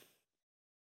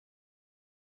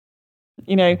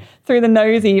 through the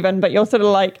nose even, but you're sort of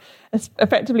like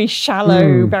effectively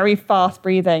shallow, very fast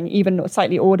breathing, even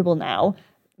slightly audible now,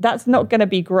 that's not going to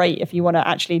be great if you want to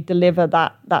actually deliver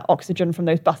that oxygen from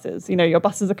those buses. Your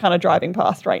buses are kind of driving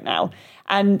past right now.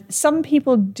 And some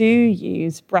people do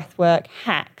use breathwork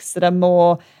hacks that are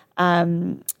more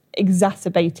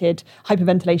exacerbated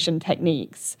hyperventilation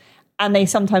techniques. And they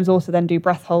sometimes also then do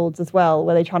breath holds as well,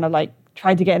 where they're trying to like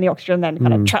trying to get in the oxygen, then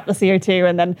kind of trap the CO2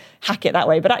 and then hack it that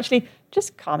way. But actually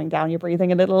just calming down your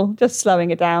breathing a little, just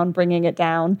slowing it down, bringing it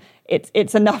down.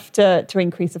 It's enough to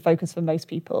increase the focus for most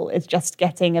people. It's just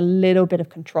getting a little bit of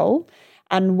control.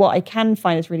 And what I can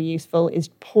find is really useful is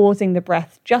pausing the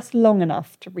breath just long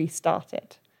enough to restart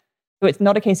it. So it's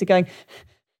not a case of going,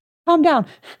 calm down,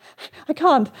 I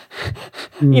can't.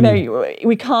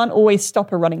 We can't always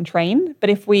stop a running train, but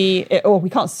we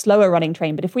can't slow a running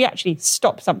train, but if we actually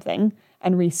stop something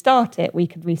and restart it, we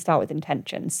can restart with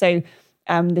intention. So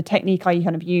the technique I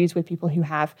kind of use with people who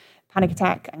have panic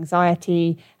attack,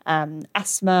 anxiety,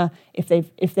 asthma,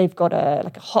 if they've got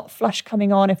a hot flush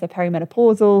coming on, if they're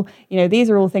perimenopausal, these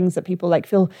are all things that people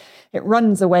feel it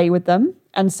runs away with them.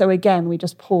 And so again, we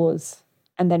just pause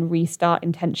and then restart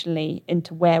intentionally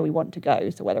into where we want to go.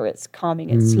 So whether it's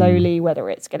calming it slowly, whether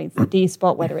it's getting to the D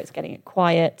spot, whether it's getting it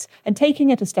quiet, and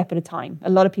taking it a step at a time. A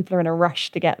lot of people are in a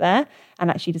rush to get there, and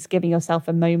actually just giving yourself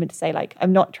a moment to say,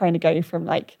 I'm not trying to go from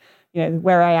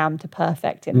where I am to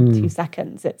perfect in 2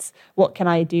 seconds. It's what can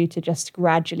I do to just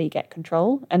gradually get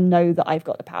control and know that I've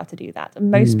got the power to do that.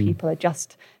 And most people are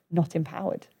just not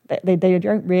empowered. They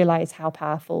don't realize how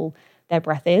powerful their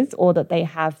breath is, or that they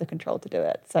have the control to do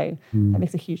it. So that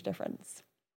makes a huge difference.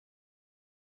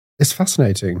 It's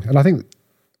fascinating. And I think,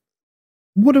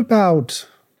 what about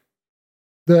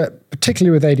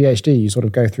particularly with ADHD, you sort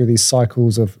of go through these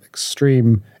cycles of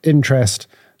extreme interest,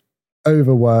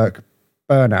 overwork,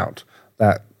 burnout,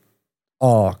 that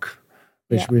arc,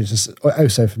 which we're just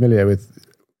so familiar with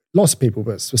lots of people,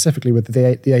 but specifically with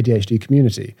the ADHD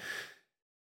community.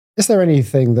 Is there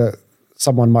anything that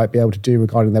someone might be able to do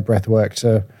regarding their breath work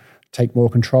to take more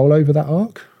control over that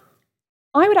arc?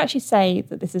 I would actually say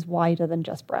that this is wider than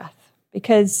just breath,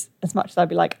 because as much as I'd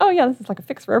be like, oh yeah, this is like a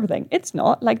fix for everything, it's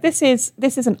not. This is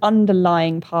an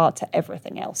underlying part to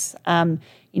everything else.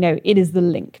 It is the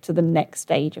link to the next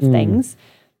stage of things.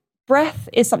 Breath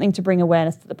is something to bring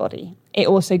awareness to the body. It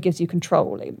also gives you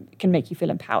control. It can make you feel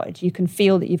empowered. You can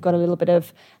feel that you've got a little bit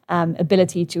of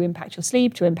ability to impact your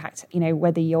sleep, to impact,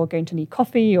 whether you're going to need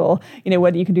coffee or,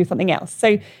 whether you can do something else.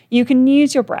 So you can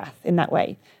use your breath in that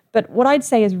way. But what I'd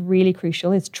say is really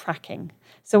crucial is tracking.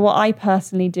 So what I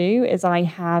personally do is I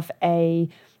have like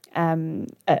an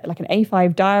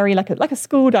A5 diary, like a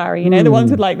school diary, the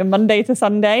ones with the Monday to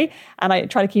Sunday, and I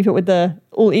try to keep it with the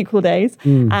all equal days.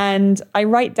 And I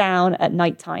write down at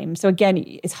nighttime. So again,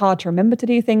 it's hard to remember to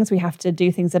do things. We have to do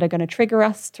things that are going to trigger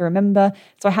us to remember.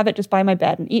 So I have it just by my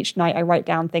bed, and each night I write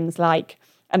down things like,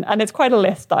 and it's quite a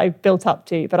list that I've built up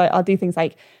to, but I'll do things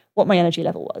like what my energy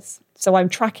level was. So I'm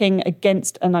tracking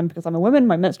against, because I'm a woman,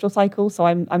 my menstrual cycle. So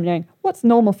I'm knowing what's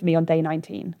normal for me on day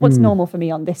 19, what's normal for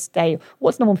me on this day,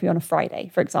 what's normal for me on a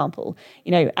Friday, for example,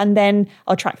 and then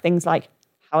I'll track things like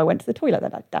how I went to the toilet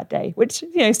that day, which,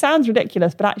 sounds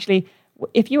ridiculous, but actually,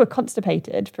 if you were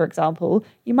constipated, for example,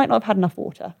 you might not have had enough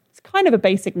water. It's kind of a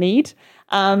basic need,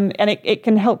 and it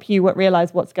can help you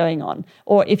realize what's going on.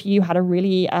 Or if you had a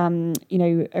really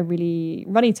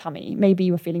runny tummy, maybe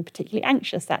you were feeling particularly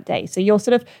anxious that day. So you're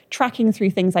sort of tracking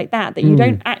through things like that you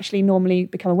don't actually normally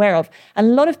become aware of. And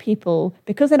a lot of people,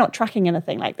 because they're not tracking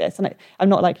anything like this, and I'm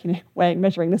not weighing,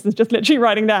 measuring, this is just literally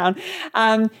writing down.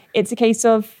 It's a case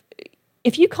of,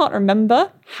 if you can't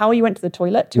remember how you went to the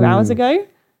toilet 2 hours ago,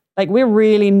 we're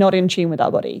really not in tune with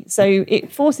our body. So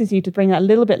it forces you to bring that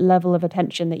little bit level of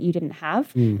attention that you didn't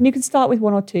have. And you can start with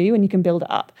 1 or 2 and you can build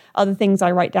it up. Other things I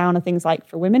write down are things like,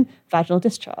 for women, vaginal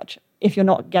discharge. If you're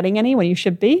not getting any when you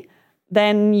should be,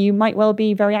 then you might well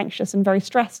be very anxious and very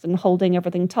stressed and holding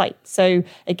everything tight. So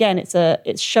again,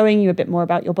 it's showing you a bit more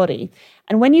about your body.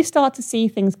 And when you start to see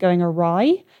things going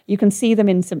awry, you can see them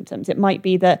in symptoms. It might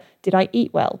be that, did I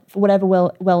eat well, for whatever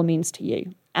well means to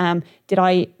you? Did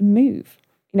I move?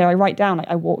 I write down,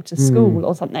 I walked to school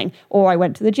or something, or I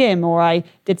went to the gym, or I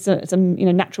did some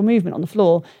natural movement on the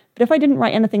floor. But if I didn't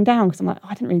write anything down, because I'm like,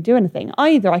 I didn't really do anything,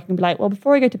 either I can be like, well,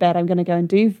 before I go to bed, I'm going to go and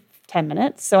do 10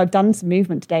 minutes. So I've done some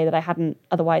movement today that I hadn't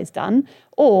otherwise done.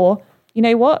 Or, you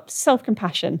know what?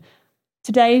 Self-compassion.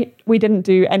 Today, we didn't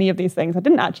do any of these things. I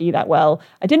didn't actually eat that well.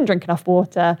 I didn't drink enough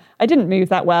water. I didn't move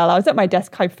that well. I was at my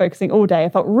desk hyper-focusing all day. I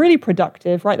felt really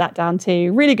productive. Write that down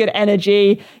too. Really good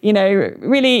energy.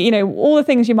 Really, all the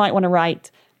things you might want to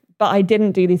write. But I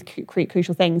didn't do these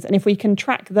crucial things. And if we can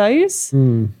track those,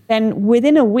 then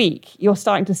within a week, you're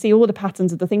starting to see all the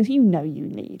patterns of the things you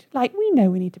need. Like, we know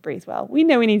we need to breathe well. We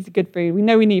know we need good food. We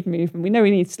know we need movement. We know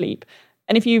we need sleep.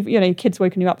 And if you've, kids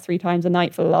woken you up 3 times a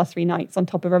night for the last 3 nights on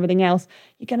top of everything else,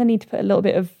 you're going to need to put a little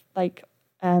bit of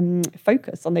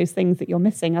focus on those things that you're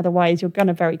missing. Otherwise, you're going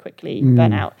to very quickly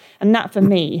burn out. And that for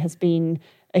me has been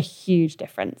a huge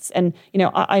difference. And,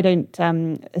 I don't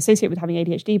associate with having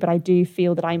ADHD, but I do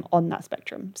feel that I'm on that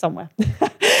spectrum somewhere.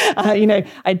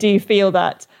 I do feel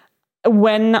that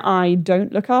when I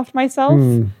don't look after myself,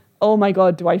 oh my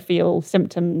God, do I feel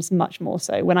symptoms much more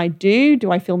so? When I do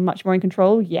I feel much more in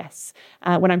control? Yes.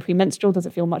 When I'm premenstrual, does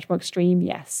it feel much more extreme?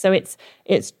 Yes. So it's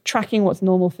tracking what's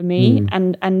normal for me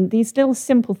and these still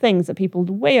simple things that people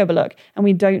way overlook. And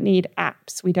we don't need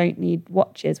apps, we don't need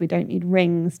watches, we don't need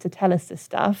rings to tell us this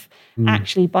stuff.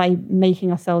 Actually, by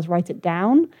making ourselves write it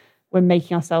down, we're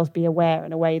making ourselves be aware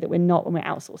in a way that we're not when we're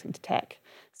outsourcing to tech.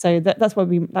 So that would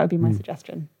be my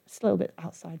suggestion. It's a little bit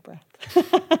outside breath.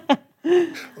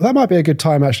 Well, that might be a good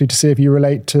time actually to see if you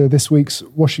relate to this week's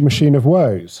washing machine of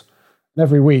woes. And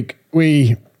every week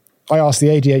I ask the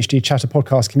ADHD Chatter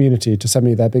podcast community to send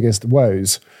me their biggest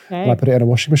woes. Okay. And I put it in a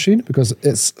washing machine because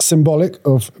it's symbolic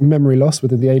of memory loss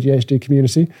within the ADHD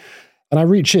community. And I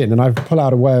reach in and I pull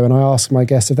out a woe and I ask my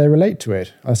guests if they relate to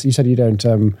it. You said you don't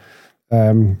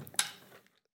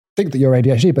think that you're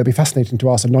ADHD, but it'd be fascinating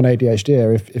to ask a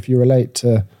non-ADHDer if you relate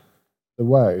to the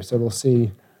woe. So we'll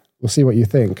see what you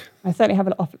think. I certainly have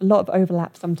a lot of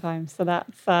overlap sometimes, so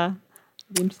that's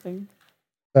interesting.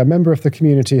 A member of the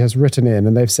community has written in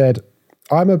and they've said,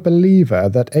 I'm a believer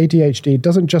that ADHD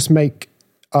doesn't just make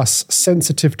us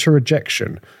sensitive to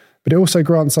rejection, but it also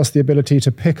grants us the ability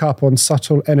to pick up on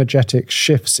subtle energetic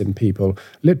shifts in people.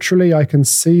 Literally, I can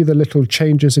see the little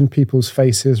changes in people's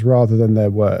faces rather than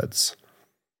their words.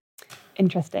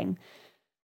 Interesting.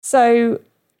 So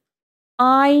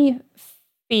I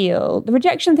feel the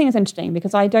rejection thing is interesting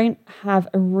because I don't have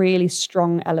a really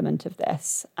strong element of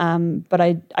this. But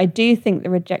I do think the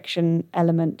rejection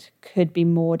element could be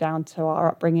more down to our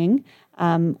upbringing.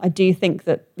 I do think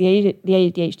that the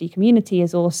ADHD community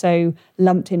is also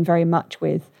lumped in very much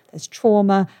with there's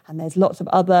trauma and there's lots of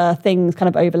other things kind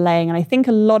of overlaying. And I think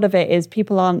a lot of it is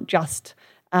people aren't just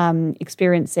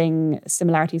experiencing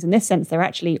similarities in this sense. They're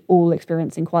actually all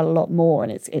experiencing quite a lot more,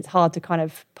 and it's hard to kind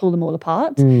of pull them all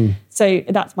apart. So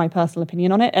that's my personal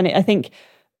opinion on it. And I think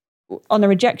on the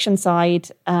rejection side,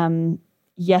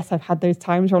 yes, I've had those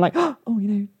times where I'm like,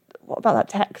 what about that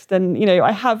text? And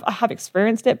I have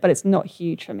experienced it, but it's not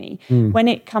huge for me. When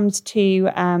it comes to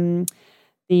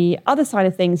the other side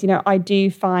of things, I do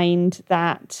find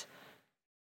that.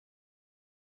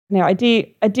 I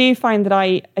do find that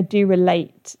I do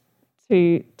relate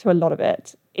to a lot of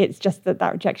it. It's just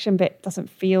that rejection bit doesn't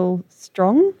feel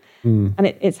strong,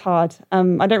 and it's hard.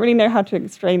 I don't really know how to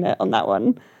explain it on that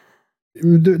one.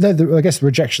 I guess the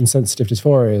rejection sensitive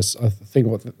dysphoria is, I think,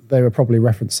 what they were probably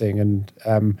referencing.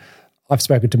 And I've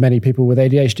spoken to many people with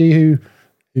ADHD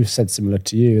who said similar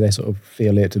to you. They sort of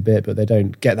feel it a bit, but they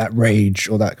don't get that rage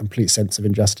or that complete sense of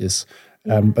injustice.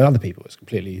 But other people, it's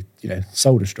completely,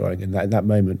 soul destroying in that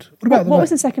moment. What was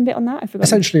the second bit on that? I forgot.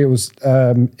 Essentially, it was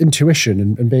intuition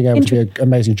and being able to be an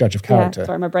amazing judge of character. Yeah,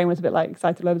 sorry, my brain was a bit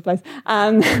excited all over the place.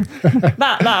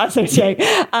 That associate.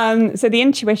 So the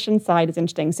intuition side is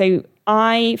interesting. So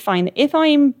I find that if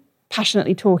I'm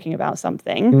passionately talking about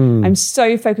something, I'm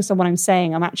so focused on what I'm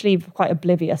saying, I'm actually quite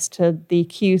oblivious to the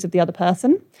cues of the other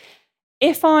person.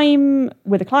 If I'm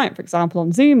with a client, for example,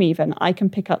 on Zoom even, I can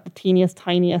pick up the teeniest,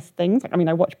 tiniest things.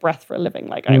 I watch breath for a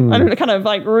living. I'm kind of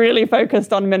really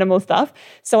focused on minimal stuff.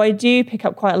 So I do pick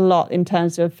up quite a lot in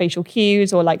terms of facial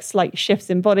cues or slight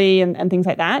shifts in body and things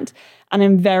like that. And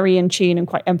I'm very in tune and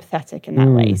quite empathetic in that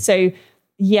way. So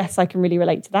yes, I can really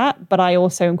relate to that, but I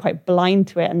also am quite blind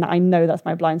to it. And I know that's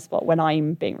my blind spot when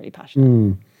I'm being really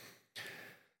passionate.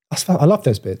 I love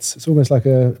those bits. It's almost like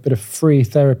a bit of free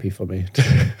therapy for me.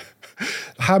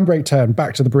 Handbrake turn,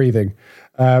 back to the breathing.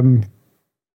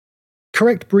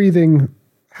 Correct breathing,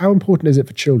 how important is it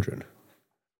for children?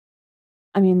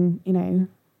 One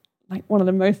of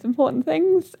the most important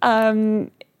things.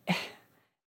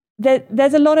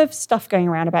 There's a lot of stuff going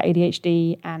around about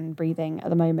ADHD and breathing at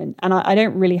the moment. And I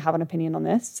don't really have an opinion on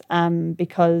this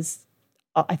because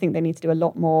I think they need to do a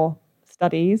lot more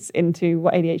studies into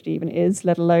what ADHD even is,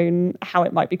 let alone how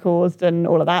it might be caused and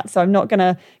all of that. So I'm not going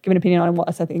to give an opinion on what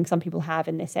I think some people have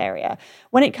in this area.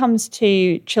 When it comes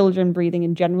to children breathing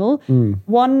in general,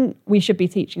 one, we should be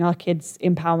teaching our kids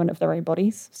empowerment of their own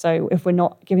bodies. So if we're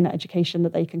not giving that education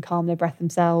that they can calm their breath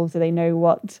themselves, or they know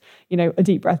what, a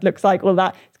deep breath looks like, all of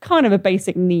that, it's kind of a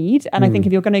basic need. And I think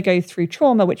if you're going to go through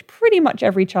trauma, which pretty much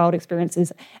every child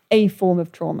experiences a form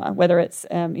of trauma, whether it's,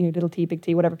 little t, big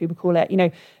T, whatever people call it,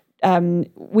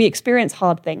 we experience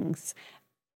hard things.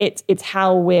 It's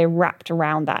how we're wrapped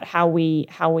around that, how we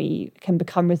can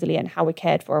become resilient, how we're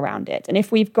cared for around it. And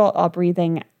if we've got our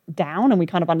breathing down and we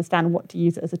kind of understand what to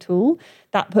use it as a tool,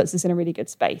 that puts us in a really good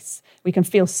space. We can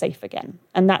feel safe again.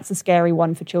 And that's a scary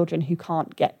one for children who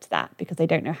can't get to that because they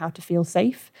don't know how to feel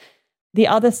safe. The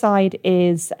other side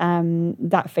is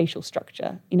that facial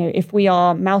structure. You know, if we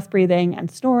are mouth breathing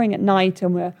and snoring at night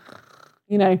and we're,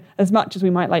 you know, as much as we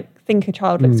might like think a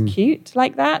child looks cute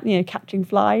like that, you know, catching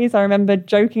flies. I remember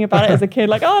joking about it as a kid,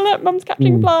 like, oh, look, mum's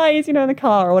catching flies, you know, in the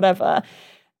car or whatever.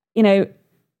 You know,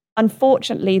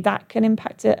 unfortunately, that can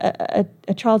impact a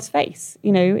child's face.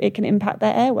 You know, it can impact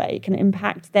their airway. It can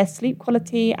impact their sleep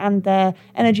quality and their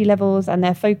energy levels and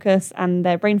their focus and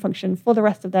their brain function for the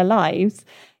rest of their lives,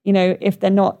 you know, if they're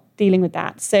not dealing with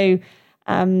that. So,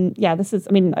 this is,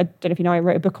 I mean, I don't know if you know, I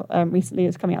wrote a book recently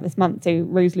that's coming out this month, so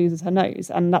Rose Loses Her Nose,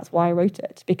 and that's why I wrote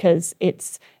it, because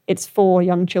it's for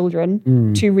young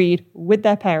children to read with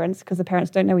their parents, because the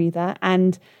parents don't know either,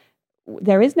 and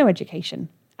there is no education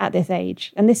at this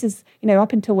age. And this is, you know,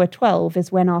 up until we're 12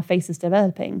 is when our face is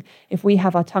developing. If we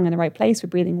have our tongue in the right place, we're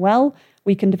breathing well,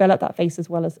 we can develop that face as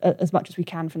well as much as we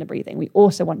can from the breathing. We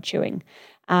also want chewing.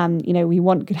 You know, we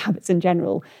want good habits in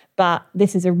general, but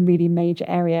this is a really major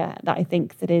area that I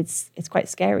think that it's quite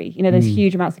scary. You know, there's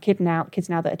huge amounts of kids now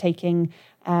that are taking,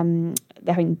 they're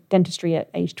having dentistry at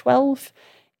age 12.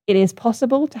 It is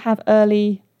possible to have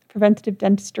early preventative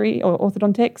dentistry or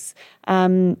orthodontics.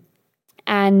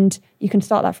 And you can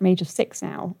start that from age of 6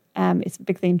 now. It's a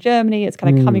big thing in Germany. It's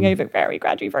kind of coming over very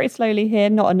gradually, very slowly here,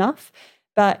 not enough.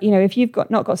 But, you know, if you've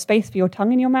not got space for your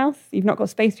tongue in your mouth, you've not got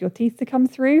space for your teeth to come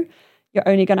through, you're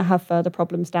only going to have further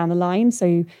problems down the line.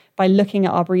 So by looking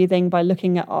at our breathing, by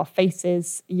looking at our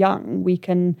faces young, we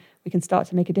can start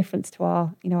to make a difference to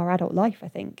our, you know, our adult life, I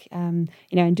think. You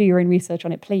know, and do your own research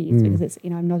on it, please, because it's, you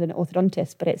know, I'm not an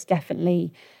orthodontist, but it's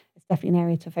definitely an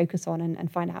area to focus on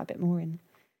and find out a bit more in.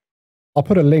 I'll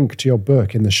put a link to your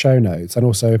book in the show notes. And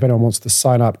also, if anyone wants to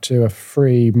sign up to a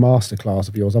free masterclass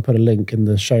of yours, I'll put a link in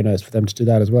the show notes for them to do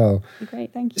that as well.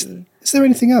 Great, thank you. Is there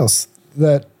anything else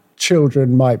that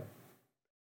children might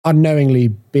unknowingly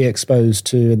be exposed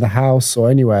to in the house or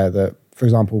anywhere that, for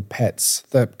example, pets,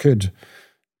 that could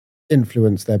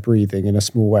influence their breathing in a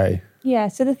small way? Yeah,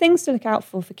 so the things to look out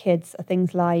for kids are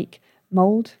things like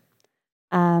mold,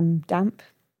 damp,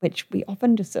 which we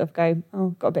often just sort of go,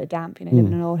 oh, got a bit of damp, you know, live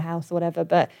in an old house or whatever.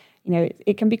 But, you know,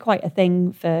 it can be quite a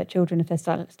thing for children if they're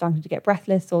starting to get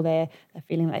breathless or they're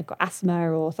feeling like they've got asthma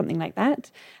or something like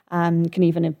that. It can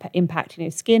even impact, you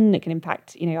know, skin. It can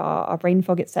impact, you know, our brain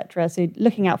fog, etc. So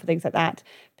looking out for things like that.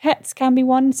 Pets can be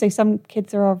one. So some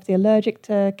kids are obviously allergic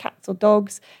to cats or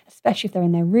dogs, especially if they're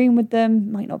in their room with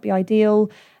them. Might not be ideal.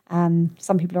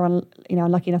 Some people are, you know,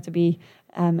 lucky enough to be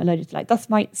allergic to like dust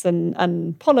mites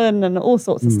and pollen and all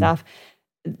sorts of stuff.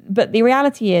 But the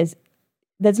reality is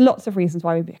there's lots of reasons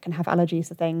why we can have allergies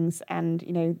to things. And,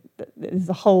 you know, there's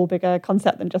a whole bigger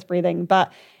concept than just breathing.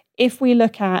 But if we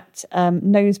look at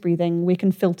nose breathing, we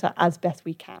can filter as best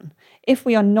we can. If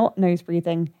we are not nose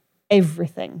breathing,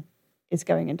 everything is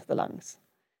going into the lungs.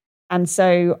 And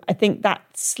so I think that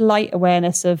slight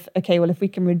awareness of, okay, well, if we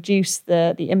can reduce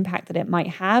the impact that it might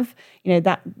have, you know,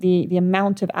 that the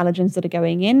amount of allergens that are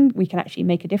going in, we can actually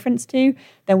make a difference to,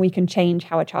 then we can change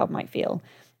how a child might feel.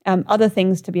 Other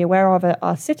things to be aware of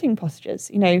are sitting postures.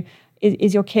 You know,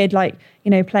 is your kid like, you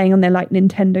know, playing on their like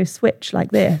Nintendo Switch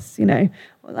like this, you know,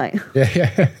 or like,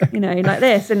 you know, like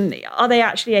this, and are they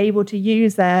actually able to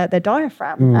use their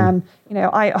diaphragm? You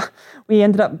know, we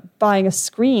ended up buying a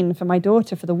screen for my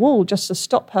daughter for the wall just to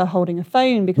stop her holding a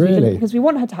phone because we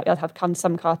want her to be able to have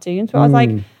some cartoons. But I was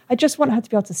like, I just want her to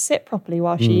be able to sit properly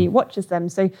while she watches them.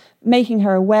 So making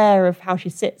her aware of how she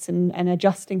sits and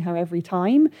adjusting her every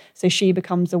time so she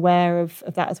becomes aware of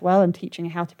that as well, and teaching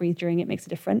her how to breathe during it makes a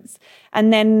difference.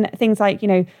 And then things like, you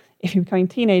know, if you're becoming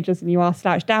teenagers and you are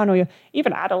slouched down, or you're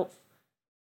even adults,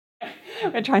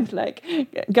 we're trying to like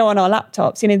go on our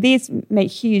laptops, you know, these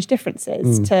make huge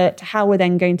differences to how we're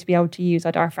then going to be able to use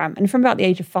our diaphragm. And from about the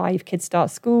age of 5, kids start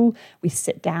school, we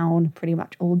sit down pretty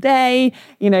much all day.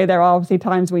 You know, there are obviously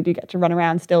times we do get to run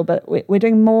around still, but we're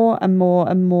doing more and more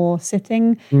and more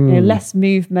sitting, you know, less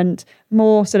movement,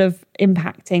 more sort of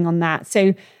impacting on that.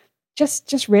 So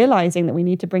just realizing that we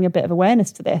need to bring a bit of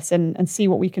awareness to this and see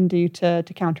what we can do to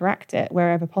counteract it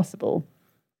wherever possible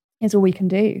is all we can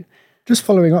do. Just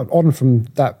following up on from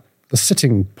that, the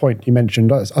sitting point you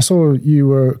mentioned, I saw you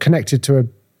were connected to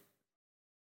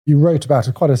you wrote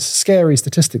about quite a scary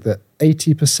statistic that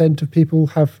 80% of people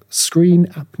have screen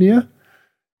apnea.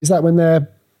 Is that when they're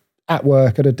at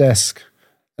work at a desk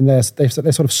and they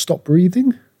sort of stop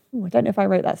breathing? Ooh, I don't know if I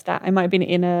wrote that stat. I might have been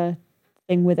in a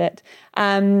thing with it.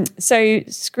 So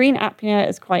screen apnea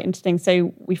is quite interesting.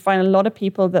 So we find a lot of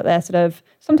people that they're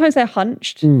sometimes they're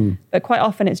hunched, but quite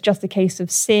often it's just a case of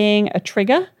seeing a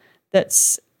trigger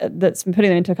that's putting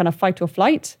them into a kind of fight or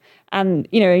flight. And,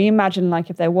 you imagine like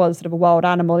if there was sort of a wild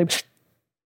animal,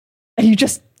 and you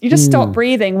just stop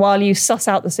breathing while you suss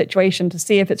out the situation to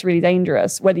see if it's really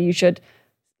dangerous, whether you should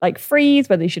like freeze,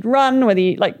 whether you should run, whether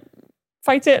you like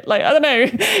fight it. Like, I don't know.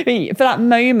 For that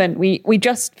moment, we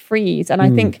just freeze. And I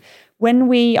think when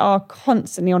we are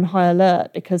constantly on high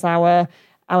alert because our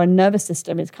nervous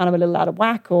system is kind of a little out of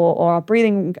whack or our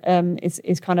breathing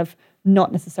is kind of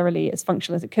not necessarily as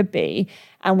functional as it could be,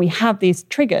 and we have these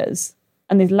triggers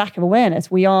and this lack of awareness,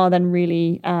 we are then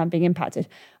really being impacted.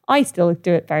 I still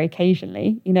do it very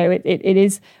occasionally. It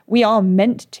is, we are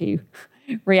meant to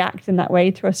react in that way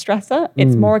to a stressor.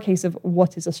 It's more a case of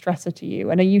what is a stressor to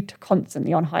you, and are you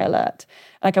constantly on high alert?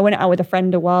 Like I went out with a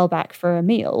friend a while back for a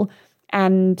meal,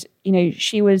 and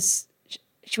she was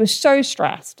so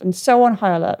stressed and so on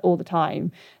high alert all the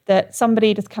time that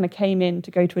somebody just kind of came in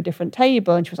to go to a different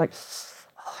table, and she was like,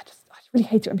 I really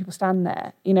hate it when people stand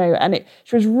there, and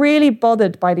she was really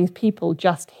bothered by these people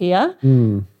just here.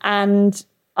 And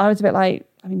I was a bit like,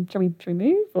 I mean, shall we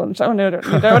move? Or don't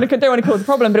want to cause a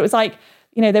problem. But it was like,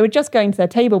 they were just going to their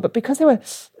table, but because they were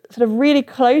sort of really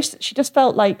close, she just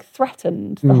felt like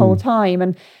threatened the whole time,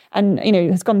 and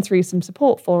has gone through some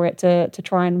support for it to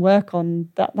try and work on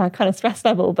that kind of stress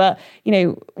level. But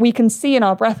we can see in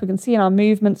our breath, we can see in our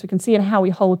movements, we can see in how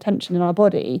we hold tension in our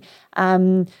body,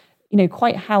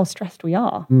 quite how stressed we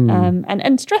are.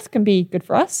 And stress can be good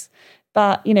for us,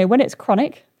 but when it's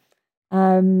chronic,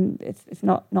 it's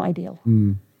not ideal.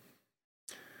 You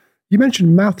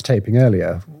mentioned mouth taping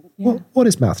earlier. Yeah. What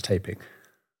is mouth taping?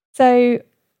 So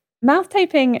mouth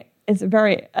taping is a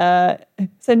very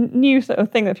it's a new sort of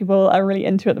thing that people are really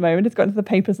into at the moment. It's got into the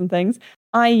papers and things.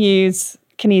 I use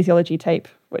kinesiology tape,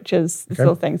 which is the sort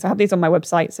of thing. So I have these on my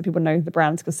website so people know the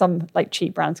brands, because some like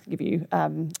cheap brands can give you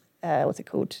what's it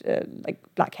called, like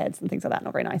blackheads and things like that.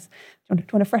 Not very nice. Do you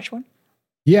want a fresh one?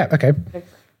 Yeah. Okay.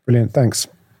 Brilliant. Thanks.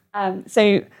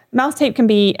 So mouth tape can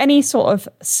be any sort of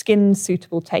skin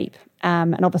suitable tape.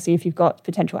 And obviously if you've got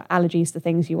potential allergies to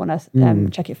things, you want to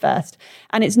check it first.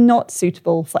 And it's not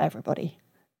suitable for everybody,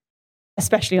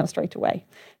 especially not straight away.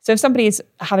 So if somebody is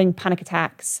having panic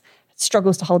attacks,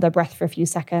 struggles to hold their breath for a few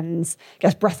seconds,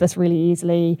 gets breathless really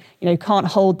easily, can't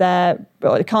slow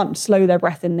their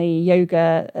breath in the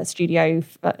yoga studio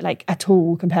like at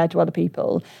all compared to other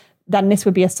people, then this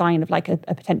would be a sign of like a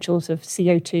potential sort of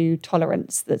CO2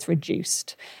 tolerance that's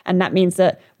reduced. And that means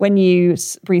that when you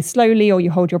breathe slowly or you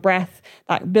hold your breath,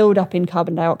 that build up in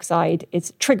carbon dioxide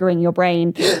is triggering your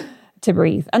brain to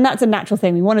breathe. And that's a natural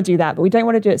thing. We want to do that, but we don't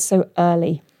want to do it so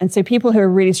early. And so people who are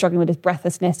really struggling with this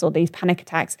breathlessness or these panic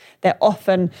attacks, they're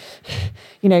often,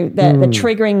 they're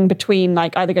triggering between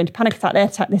like either going to panic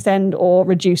attack this end or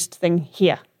reduced thing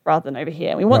here, rather than over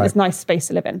here. We want this nice space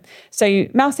to live in. So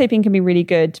mouth taping can be really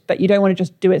good, but you don't want to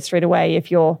just do it straight away if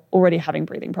you're already having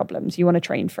breathing problems. You want to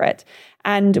train for it.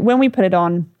 And when we put it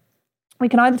on, we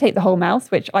can either tape the whole mouth,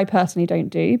 which I personally don't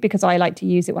do because I like to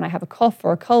use it when I have a cough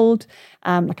or a cold.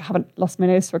 Like I haven't lost my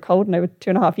nose for a cold in over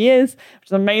 2.5 years, which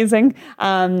is amazing.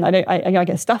 I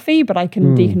get stuffy, but I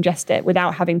can decongest it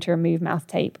without having to remove mouth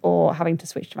tape or having to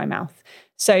switch to my mouth.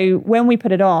 So when we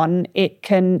put it on, it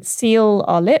can seal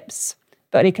our lips,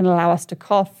 but it can allow us to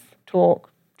cough,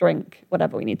 talk, drink,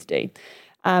 whatever we need to do.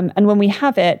 And when we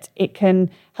have it, it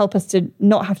can help us to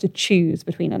not have to choose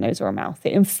between a nose or a mouth.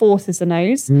 It enforces the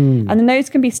nose. And the nose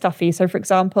can be stuffy. So, for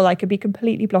example, I could be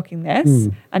completely blocking this.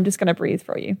 I'm just going to breathe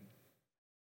for you.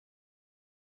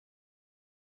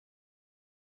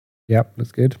 Yep,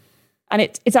 that's good. And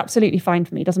it's absolutely fine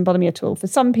for me. It doesn't bother me at all. For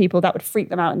some people, that would freak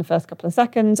them out in the first couple of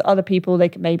seconds. Other people, they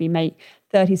could maybe make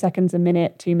 30 seconds, a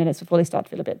minute, 2 minutes before they start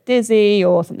to feel a bit dizzy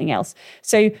or something else.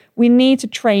 So we need to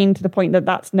train to the point that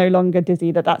that's no longer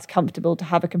dizzy, that's comfortable to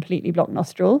have a completely blocked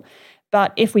nostril.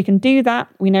 But if we can do that,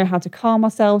 we know how to calm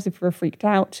ourselves if we're freaked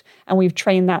out, and we've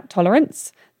trained that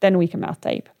tolerance, then we can mouth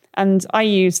tape. And I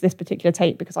use this particular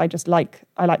tape because I like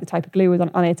the type of glue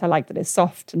on it. I like that it's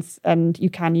soft and you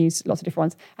can use lots of different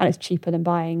ones, and it's cheaper than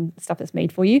buying stuff that's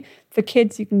made for you. For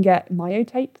kids, you can get Myo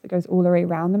tape that goes all the way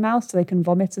around the mouth so they can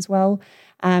vomit as well.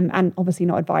 And obviously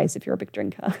not advised if you're a big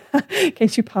drinker in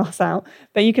case you pass out.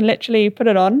 But you can literally put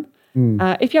it on.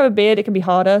 If you have a beard, it can be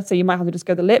harder. So you might have to just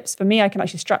go the lips. For me, I can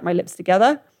actually strap my lips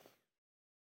together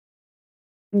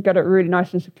and get it really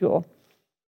nice and secure.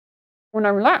 When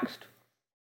I'm relaxed,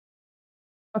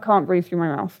 I can't breathe through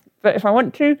my mouth. But if I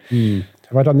want to...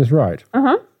 Have I done this right?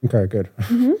 Uh-huh. Okay, good.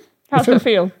 How does it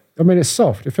feel? I mean, it's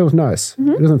soft. It feels nice.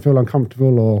 It doesn't feel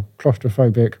uncomfortable or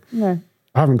claustrophobic. No.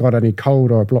 I haven't got any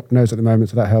cold or a blocked nose at the moment,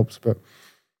 so that helps. But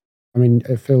I mean,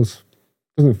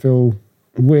 doesn't feel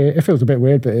weird. It feels a bit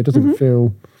weird, but it doesn't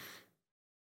feel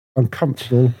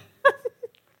uncomfortable.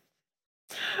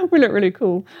 We look really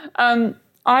cool.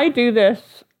 I do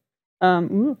this.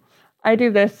 I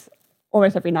do this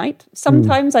almost every night.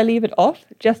 Sometimes I leave it off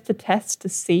just to test to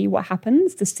see what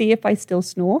happens, to see if I still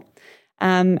snore.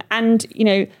 And, you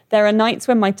know, there are nights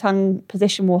when my tongue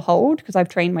position will hold because I've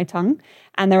trained my tongue.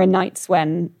 And there are nights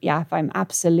when, if I'm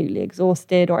absolutely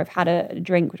exhausted or I've had a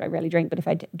drink, which I rarely drink, but if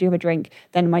I do have a drink,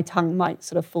 then my tongue might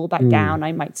sort of fall back down.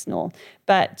 I might snore.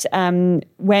 But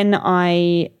when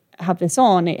I have this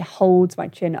on, it holds my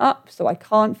chin up so I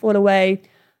can't fall away.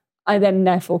 I then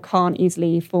therefore can't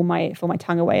easily fall my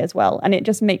tongue away as well. And it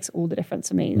just makes all the difference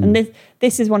to me. And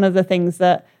this is one of the things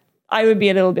that I would be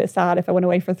a little bit sad if I went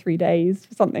away for 3 days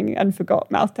for something and forgot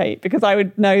mouth tape, because I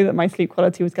would know that my sleep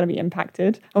quality was going to be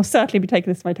impacted. I'll certainly be taking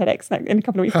this to my TEDx in a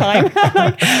couple of weeks' time.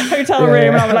 Like hotel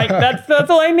room, and I'm like, that's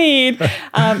all I need.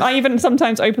 I even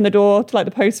sometimes open the door to like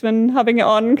the postman having it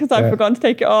on because I've forgotten to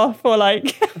take it off, or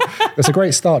like. It's a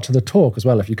great start to the talk as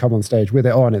well. If you come on stage with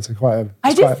it on, I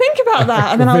did think about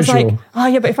that, and then I was like,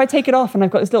 but if I take it off and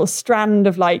I've got this little strand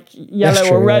of like yellow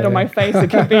or red on my face, it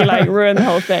could be like ruin the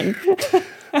whole thing.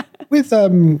 With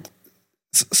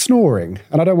snoring,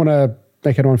 and I don't want to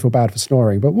make anyone feel bad for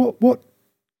snoring, but what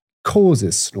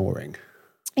causes snoring?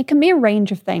 It can be a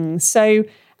range of things. So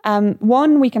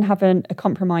one, we can have a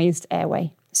compromised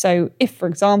airway. So if, for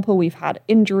example, we've had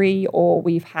injury or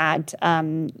we've had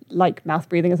like mouth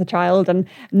breathing as a child and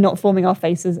not forming our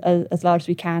faces as large as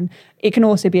we can, it can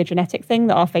also be a genetic thing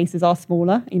that our faces are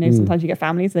smaller. You know, sometimes you get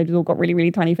families, they've all got really,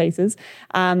 really tiny faces.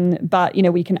 But, you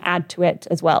know, we can add to it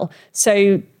as well.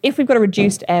 So if we've got a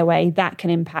reduced airway, that can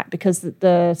impact, because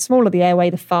the smaller the airway,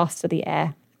 the faster the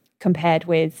air, compared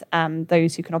with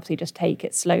those who can obviously just take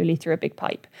it slowly through a big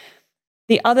pipe.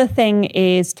 The other thing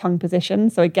is tongue position.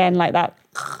 So again, like that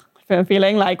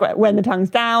feeling, like when the tongue's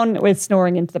down, we're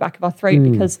snoring into the back of our throat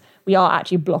because we are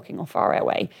actually blocking off our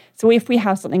airway. So if we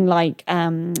have something like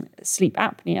sleep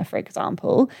apnea, for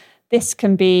example, this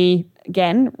can be,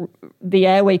 again, the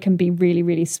airway can be really,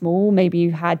 really small. Maybe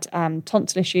you had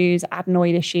tonsil issues,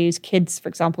 adenoid issues. Kids, for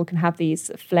example, can have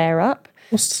these flare up.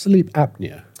 What's sleep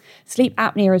apnea? Sleep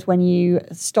apnea is when you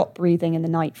stop breathing in the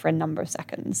night for a number of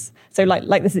seconds. So like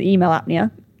this is email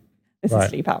apnea. This is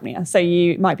sleep apnea. So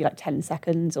it might be like 10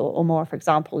 seconds or more, for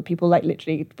example. People like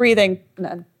literally breathing and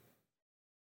then,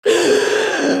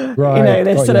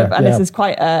 this sort of, and this is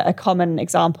quite a common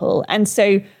example. And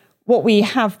so what we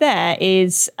have there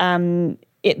is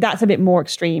that's a bit more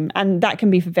extreme, and that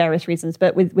can be for various reasons.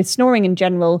 But with snoring in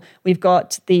general, we've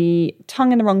got the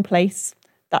tongue in the wrong place.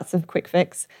 That's a quick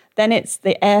fix. Then it's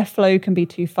the airflow can be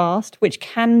too fast, which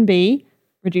can be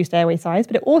reduced airway size,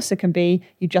 but it also can be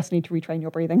you just need to retrain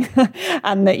your breathing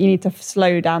and that you need to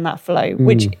slow down that flow,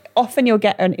 which often you'll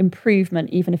get an improvement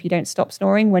even if you don't stop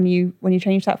snoring when you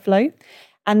change that flow.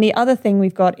 And the other thing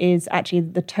we've got is actually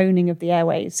the toning of the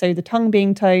airways. So the tongue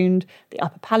being toned, the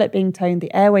upper palate being toned,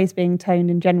 the airways being toned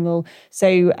in general.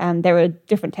 So there are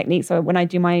different techniques. So when I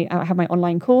have my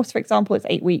online course, for example, it's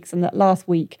 8 weeks. And that last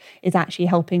week is actually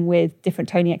helping with different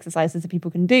toning exercises that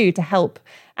people can do to help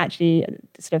actually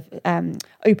sort of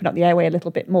open up the airway a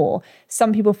little bit more.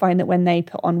 Some people find that when they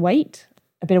put on weight,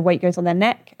 a bit of weight goes on their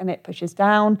neck and it pushes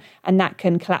down, and that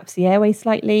can collapse the airway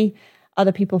slightly.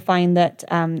 Other people find that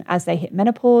as they hit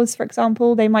menopause, for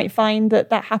example, they might find that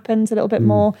happens a little bit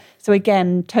more. So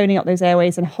again, toning up those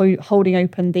airways and holding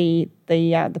open the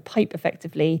pipe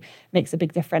effectively makes a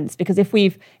big difference. Because if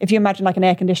you imagine like an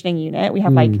air conditioning unit, we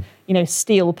have like,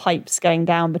 steel pipes going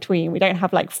down between. We don't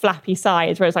have like flappy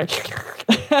sides where it's like,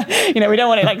 we don't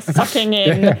want it like sucking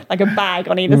in like a bag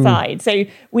on either side. So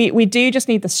we do just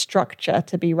need the structure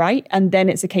to be right. And then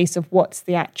it's a case of what's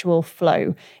the actual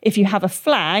flow. If you have a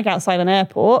flag outside an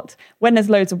airport, when there's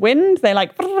loads of wind, they're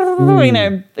like,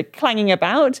 clanging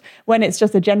about. When it's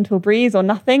just a gentle breeze or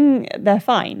nothing, they're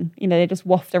fine. They just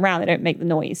waft around. They don't make the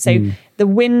noise. So the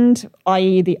wind,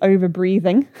 i.e. the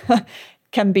over-breathing,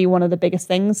 can be one of the biggest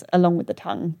things along with the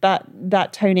tongue. But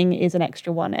that toning is an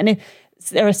extra one. And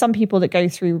there are some people that go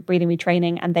through breathing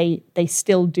retraining and they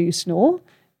still do snore,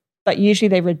 but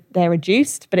usually they're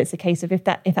reduced. But it's a case of if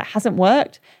that hasn't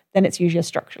worked, then it's usually a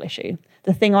structural issue.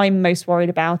 The thing I'm most worried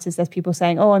about is there's people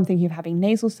saying, I'm thinking of having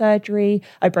nasal surgery.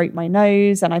 I broke my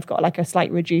nose and I've got like a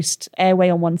slight reduced airway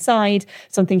on one side.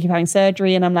 So I'm thinking of having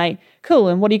surgery. And I'm like, cool.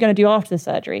 And what are you going to do after the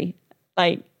surgery?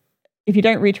 Like, if you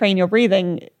don't retrain your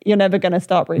breathing, you're never going to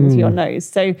start breathing through your nose.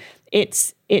 So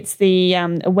it's the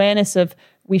awareness of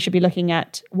we should be looking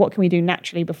at what can we do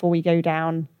naturally before we go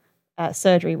down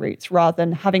surgery routes, rather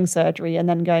than having surgery and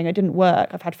then going, it didn't work,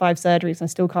 I've had 5 surgeries and I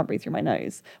still can't breathe through my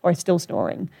nose, or I'm still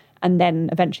snoring, and then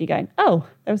eventually going, oh,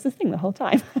 there was this thing the whole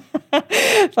time.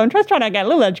 So I'm just trying to get a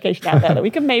little education out there that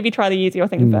we can maybe try the easier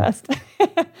thing first.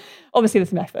 Obviously there's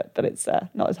some effort, but it's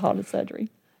not as hard as surgery.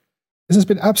 This has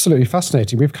been absolutely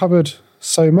fascinating. We've covered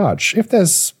so much. If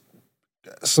there's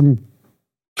some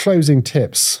closing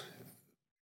tips,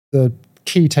 the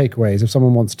key takeaways, if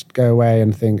someone wants to go away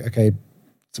and think, okay,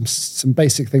 some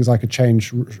basic things I could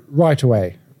change right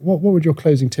away, what would your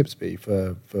closing tips be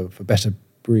for better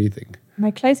breathing?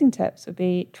 My closing tips would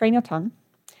be train your tongue.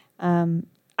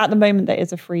 At the moment, there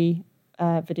is a free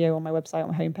video on my website, on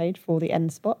my homepage, for the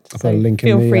end spot. I'll put a link in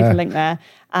feel free to link there.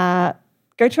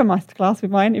 Go to a masterclass with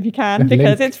mine if you can,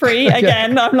 because it's free.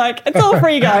 Again, I'm like, it's all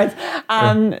free, guys.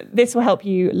 This will help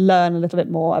you learn a little bit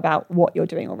more about what you're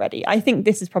doing already. I think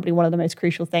this is probably one of the most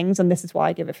crucial things, and this is why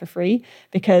I give it for free,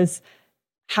 because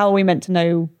how are we meant to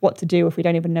know what to do if we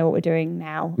don't even know what we're doing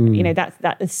now? You know,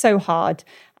 that is so hard.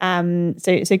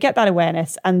 So get that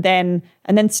awareness, and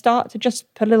then start to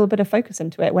just put a little bit of focus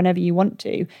into it whenever you want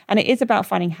to. And it is about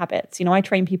finding habits. You know, I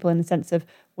train people in the sense of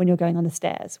when you're going on the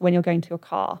stairs, when you're going to your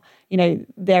car, you know,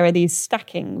 there are these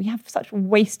stacking. We have such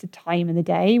wasted time in the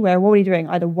day where what are we doing?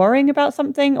 Either worrying about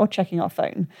something or checking our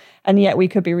phone. And yet we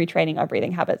could be retraining our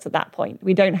breathing habits at that point.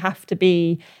 We don't have to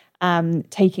be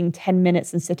taking 10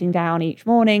 minutes and sitting down each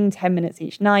morning, 10 minutes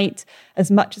each night. As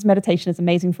much as meditation is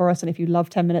amazing for us, and if you love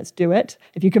 10 minutes, do it.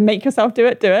 If you can make yourself do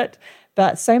it, do it.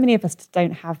 But so many of us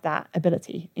don't have that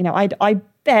ability. You know, I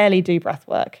barely do breath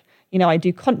work. You know, I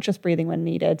do conscious breathing when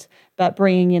needed, but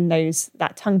bringing in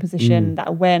that tongue position, that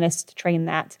awareness to train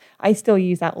that, I still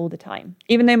use that all the time.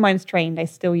 Even though mine's trained, I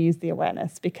still use the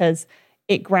awareness because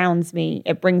it grounds me.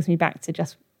 It brings me back to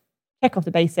just check off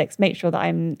the basics, make sure that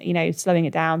I'm, you know, slowing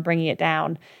it down, bringing it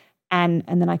down, and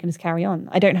then I can just carry on.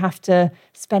 I don't have to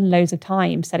spend loads of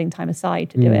time setting time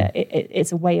aside to do it.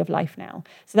 It's a way of life now.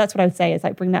 So that's what I would say is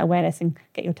like bring that awareness and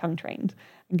get your tongue trained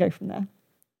and go from there.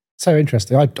 So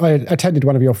interesting. I attended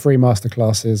one of your free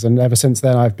masterclasses, and ever since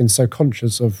then I've been so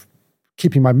conscious of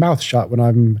keeping my mouth shut when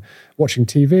I'm watching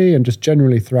TV and just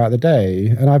generally throughout the day.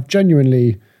 And I've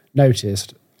genuinely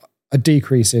noticed a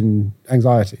decrease in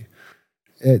anxiety.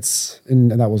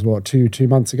 And that was what, two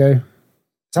months ago?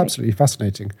 It's absolutely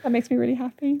fascinating. That makes me really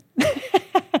happy.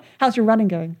 How's your running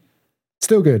going?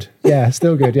 Still good. Yeah,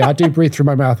 still good. Yeah, I do breathe through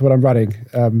my mouth when I'm running.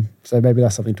 So maybe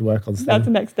that's something to work on still. That's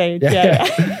the next stage. Yeah.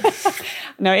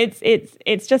 No,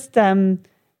 it's just,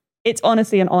 it's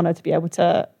honestly an honor to be able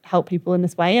to help people in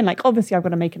this way. And like, obviously I've got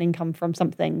to make an income from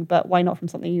something, but why not from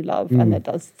something you love and that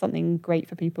does something great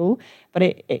for people?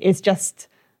 But it's just,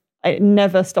 it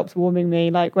never stops warming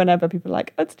me. Like whenever people are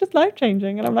like, it's just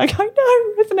life-changing. And I'm like, I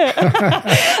know, isn't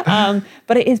it?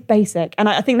 But it is basic. And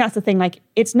I think that's the thing. Like,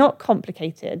 it's not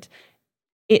complicated.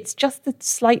 It's just the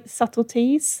slight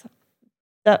subtleties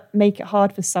that make it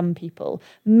hard for some people.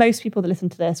 Most people that listen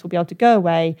to this will be able to go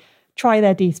away, try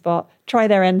their D spot, try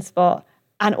their N spot,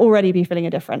 and already be feeling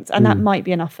a difference. And that might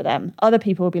be enough for them. Other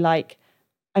people will be like,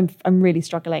 I'm really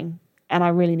struggling, and I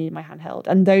really need my handheld.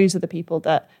 And those are the people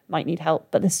that might need help.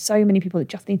 But there's so many people that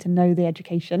just need to know the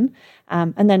education.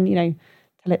 And then, you know,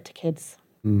 tell it to kids.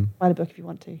 Buy the book if you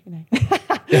want to, you know.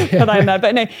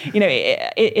 But no, you know,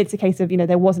 it's a case of, you know,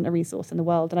 there wasn't a resource in the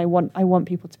world. And I want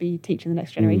people to be teaching the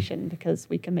next generation because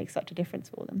we can make such a difference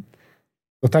for them.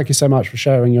 Well, thank you so much for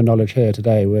sharing your knowledge here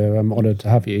today. We're honoured to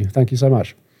have you. Thank you so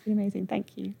much. It's been amazing.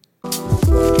 Thank you.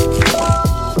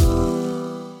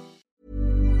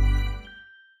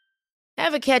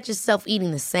 Ever catch yourself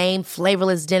eating the same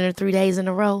flavorless dinner 3 days in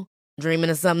a row? Dreaming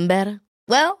of something better?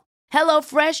 Well,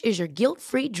 HelloFresh is your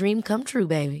guilt-free dream come true,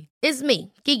 baby. It's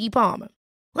me, Keke Palmer.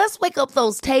 Let's wake up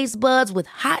those taste buds with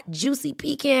hot, juicy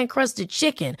pecan-crusted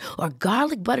chicken or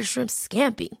garlic butter shrimp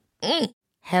scampi.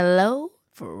 Hello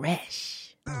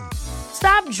Fresh.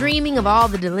 Stop dreaming of all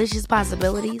the delicious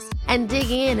possibilities and dig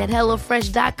in at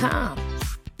HelloFresh.com.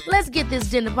 Let's get this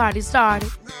dinner party started.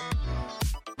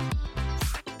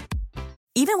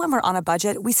 Even when we're on a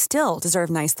budget, we still deserve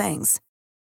nice things.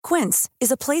 Quince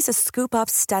is a place to scoop up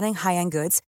stunning high-end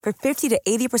goods for 50 to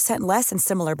 80% less than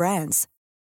similar brands.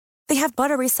 They have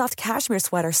buttery soft cashmere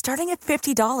sweaters starting at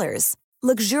 $50,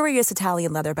 luxurious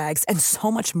Italian leather bags, and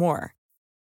so much more.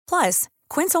 Plus,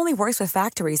 Quince only works with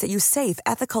factories that use safe,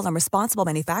 ethical, and responsible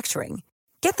manufacturing.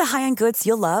 Get the high-end goods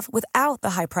you'll love without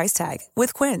the high price tag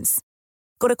with Quince.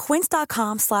 Go to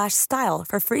quince.com/style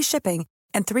for free shipping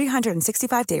and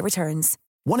 365-day returns.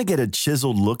 Want to get a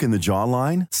chiseled look in the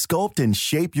jawline? Sculpt and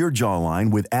shape your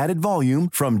jawline with added volume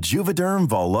from Juvederm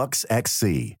Volux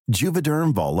XC.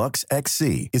 Juvederm Volux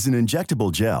XC is an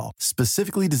injectable gel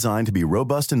specifically designed to be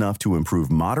robust enough to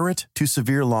improve moderate to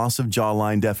severe loss of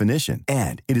jawline definition.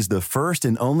 And it is the first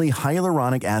and only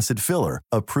hyaluronic acid filler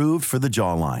approved for the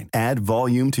jawline. Add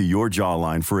volume to your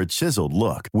jawline for a chiseled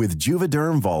look with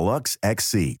Juvederm Volux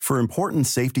XC. For important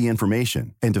safety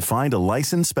information and to find a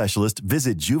licensed specialist,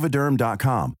 visit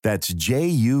juvederm.com. That's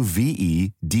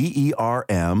JUVEDERM.com.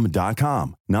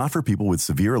 Not for people with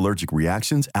severe allergic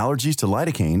reactions, allergies to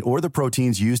lidocaine, or the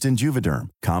proteins used in Juvederm.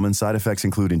 Common side effects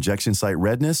include injection site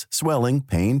redness, swelling,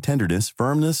 pain, tenderness,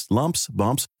 firmness, lumps,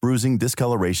 bumps, bruising,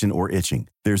 discoloration, or itching.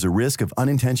 There's a risk of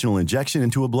unintentional injection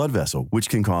into a blood vessel, which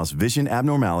can cause vision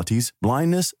abnormalities,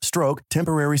 blindness, stroke,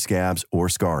 temporary scabs, or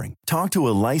scarring. Talk to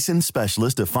a licensed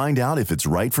specialist to find out if it's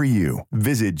right for you.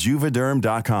 Visit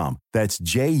Juvederm.com. That's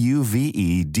JUVEDERM.com.